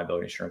general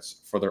liability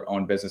insurance for their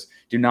own business.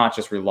 Do not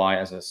just rely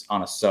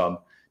on a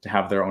sub to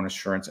have their own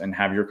insurance and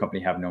have your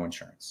company have no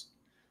insurance.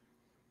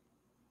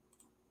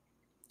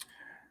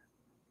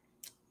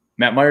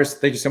 Matt Myers,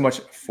 thank you so much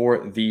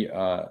for the,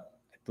 I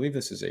believe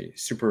this is a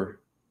super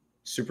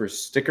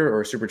sticker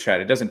or super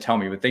chat. It doesn't tell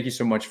me, but thank you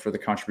so much for the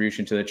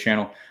contribution to the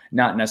channel.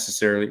 Not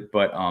necessarily,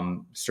 but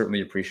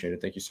certainly appreciate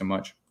it. Thank you so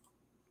much.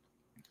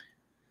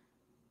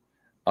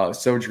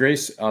 So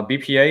Grace,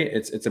 BPA,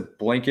 it's a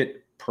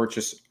blanket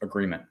purchase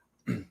agreement.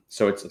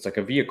 So it's like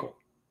a vehicle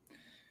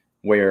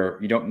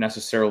where you don't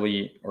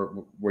necessarily,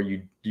 or where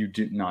you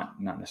do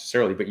not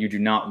necessarily, but you do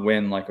not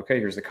win like, okay,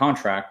 here's the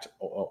contract,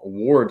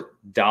 award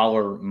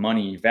dollar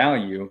money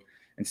value.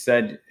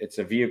 Instead, it's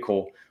a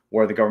vehicle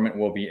where the government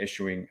will be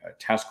issuing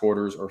task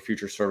orders or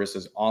future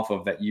services off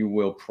of that you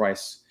will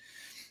price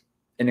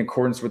in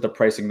accordance with the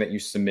pricing that you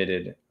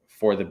submitted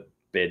for the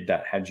bid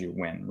that had you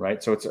win,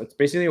 right? So it's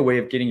basically a way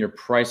of getting your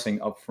pricing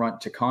upfront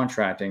to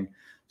contracting,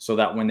 so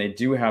that when they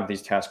do have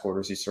these task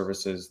orders, these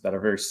services that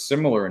are very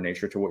similar in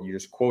nature to what you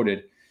just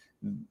quoted,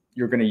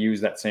 you're going to use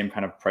that same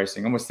kind of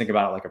pricing. Almost think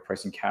about it like a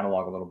pricing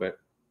catalog a little bit,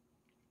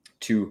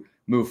 to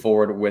move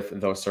forward with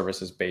those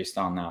services based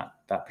on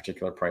that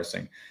particular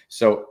pricing.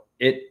 So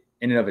it,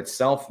 in and of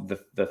itself,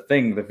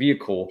 the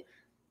vehicle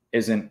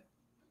isn't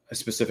a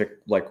specific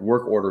like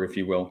work order, if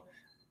you will,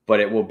 but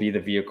it will be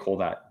the vehicle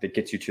that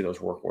gets you to those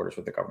work orders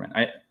with the government.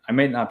 I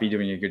may not be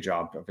doing a good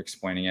job of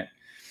explaining it.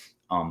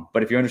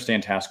 But if you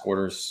understand task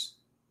orders,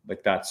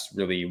 like that's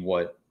really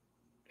what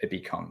it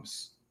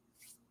becomes.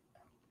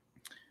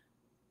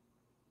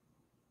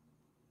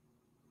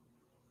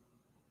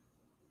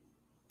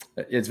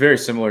 It's very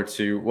similar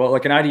to, well,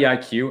 like an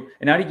IDIQ.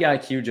 An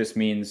IDIQ just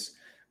means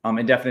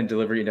indefinite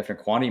delivery,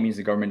 indefinite quantity. It means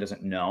the government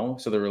doesn't know,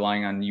 so they're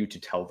relying on you to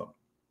tell them.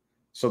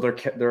 So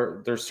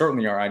there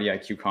certainly are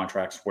IDIQ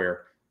contracts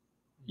where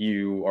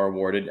you are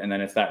awarded, and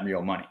then it's that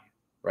real money,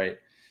 right?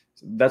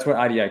 So that's what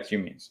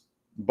IDIQ means.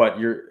 But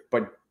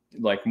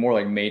like more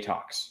like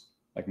MATOCs,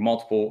 like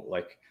multiple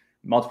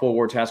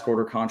award task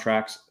order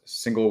contracts,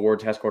 single award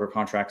task order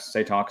contracts,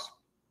 SATOCs.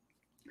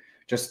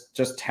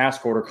 Just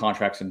task order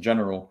contracts in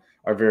general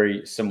are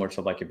very similar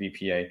to like a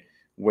BPA,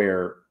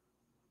 where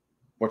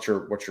what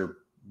you're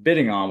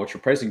bidding on, what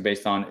you're pricing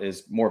based on,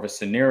 is more of a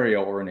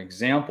scenario or an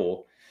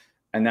example,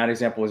 and that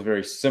example is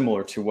very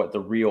similar to what the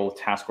real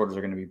task orders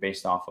are going to be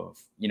based off of.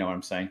 You know what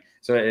I'm saying?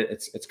 So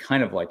it's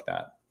kind of like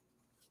that,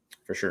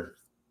 for sure.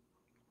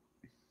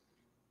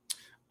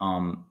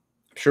 I'm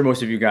sure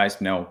most of you guys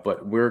know,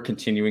 but we're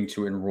continuing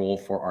to enroll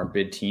for our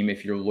bid team.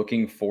 If you're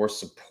looking for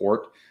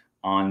support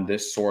on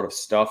this sort of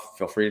stuff,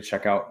 feel free to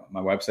check out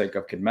my website,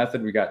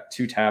 GovKidMethod. We got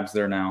 2 tabs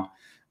there now.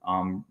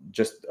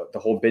 Just the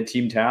whole bid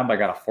team tab. I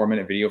got a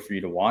 4-minute video for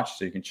you to watch,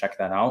 so you can check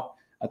that out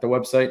at the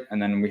website.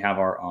 And then we have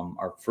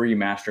our free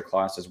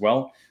masterclass as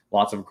well.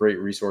 Lots of great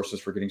resources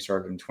for getting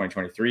started in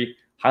 2023.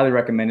 Highly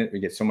recommend it. We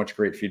get so much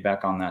great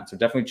feedback on that. So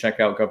definitely check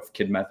out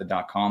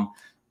govkidmethod.com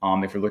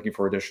if you're looking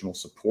for additional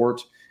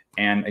support.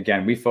 And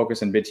again, we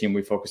focus in bid team,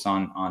 we focus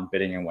on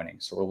bidding and winning.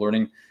 So we're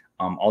learning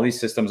all these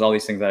systems, all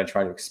these things that I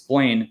try to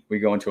explain. We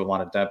go into a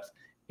lot of depth,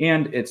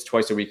 and it's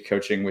twice a week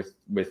coaching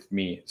with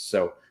me.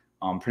 So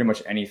pretty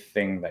much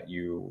anything that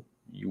you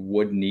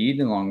would need,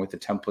 along with the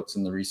templates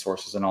and the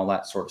resources and all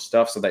that sort of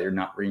stuff, so that you're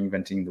not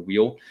reinventing the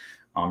wheel.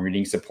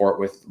 Reading support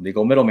with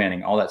legal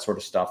middlemaning, all that sort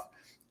of stuff,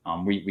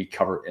 we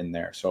cover in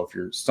there. So if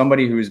you're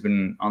somebody who's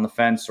been on the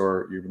fence,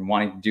 or you've been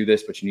wanting to do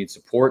this, but you need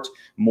support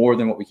more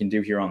than what we can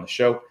do here on the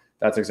show,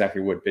 that's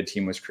exactly what Bid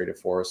Team was created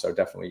for. So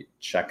definitely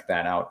check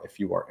that out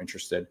if you are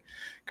interested.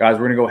 Guys,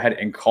 we're going to go ahead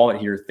and call it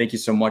here. Thank you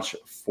so much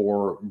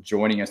for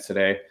joining us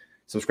today.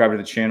 Subscribe to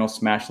the channel,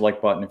 smash the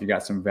like button if you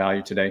got some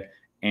value today.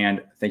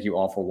 And thank you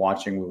all for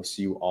watching. We will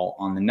see you all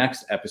on the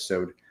next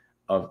episode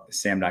of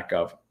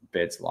SAM.gov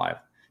Bids Live.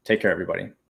 Take care, everybody.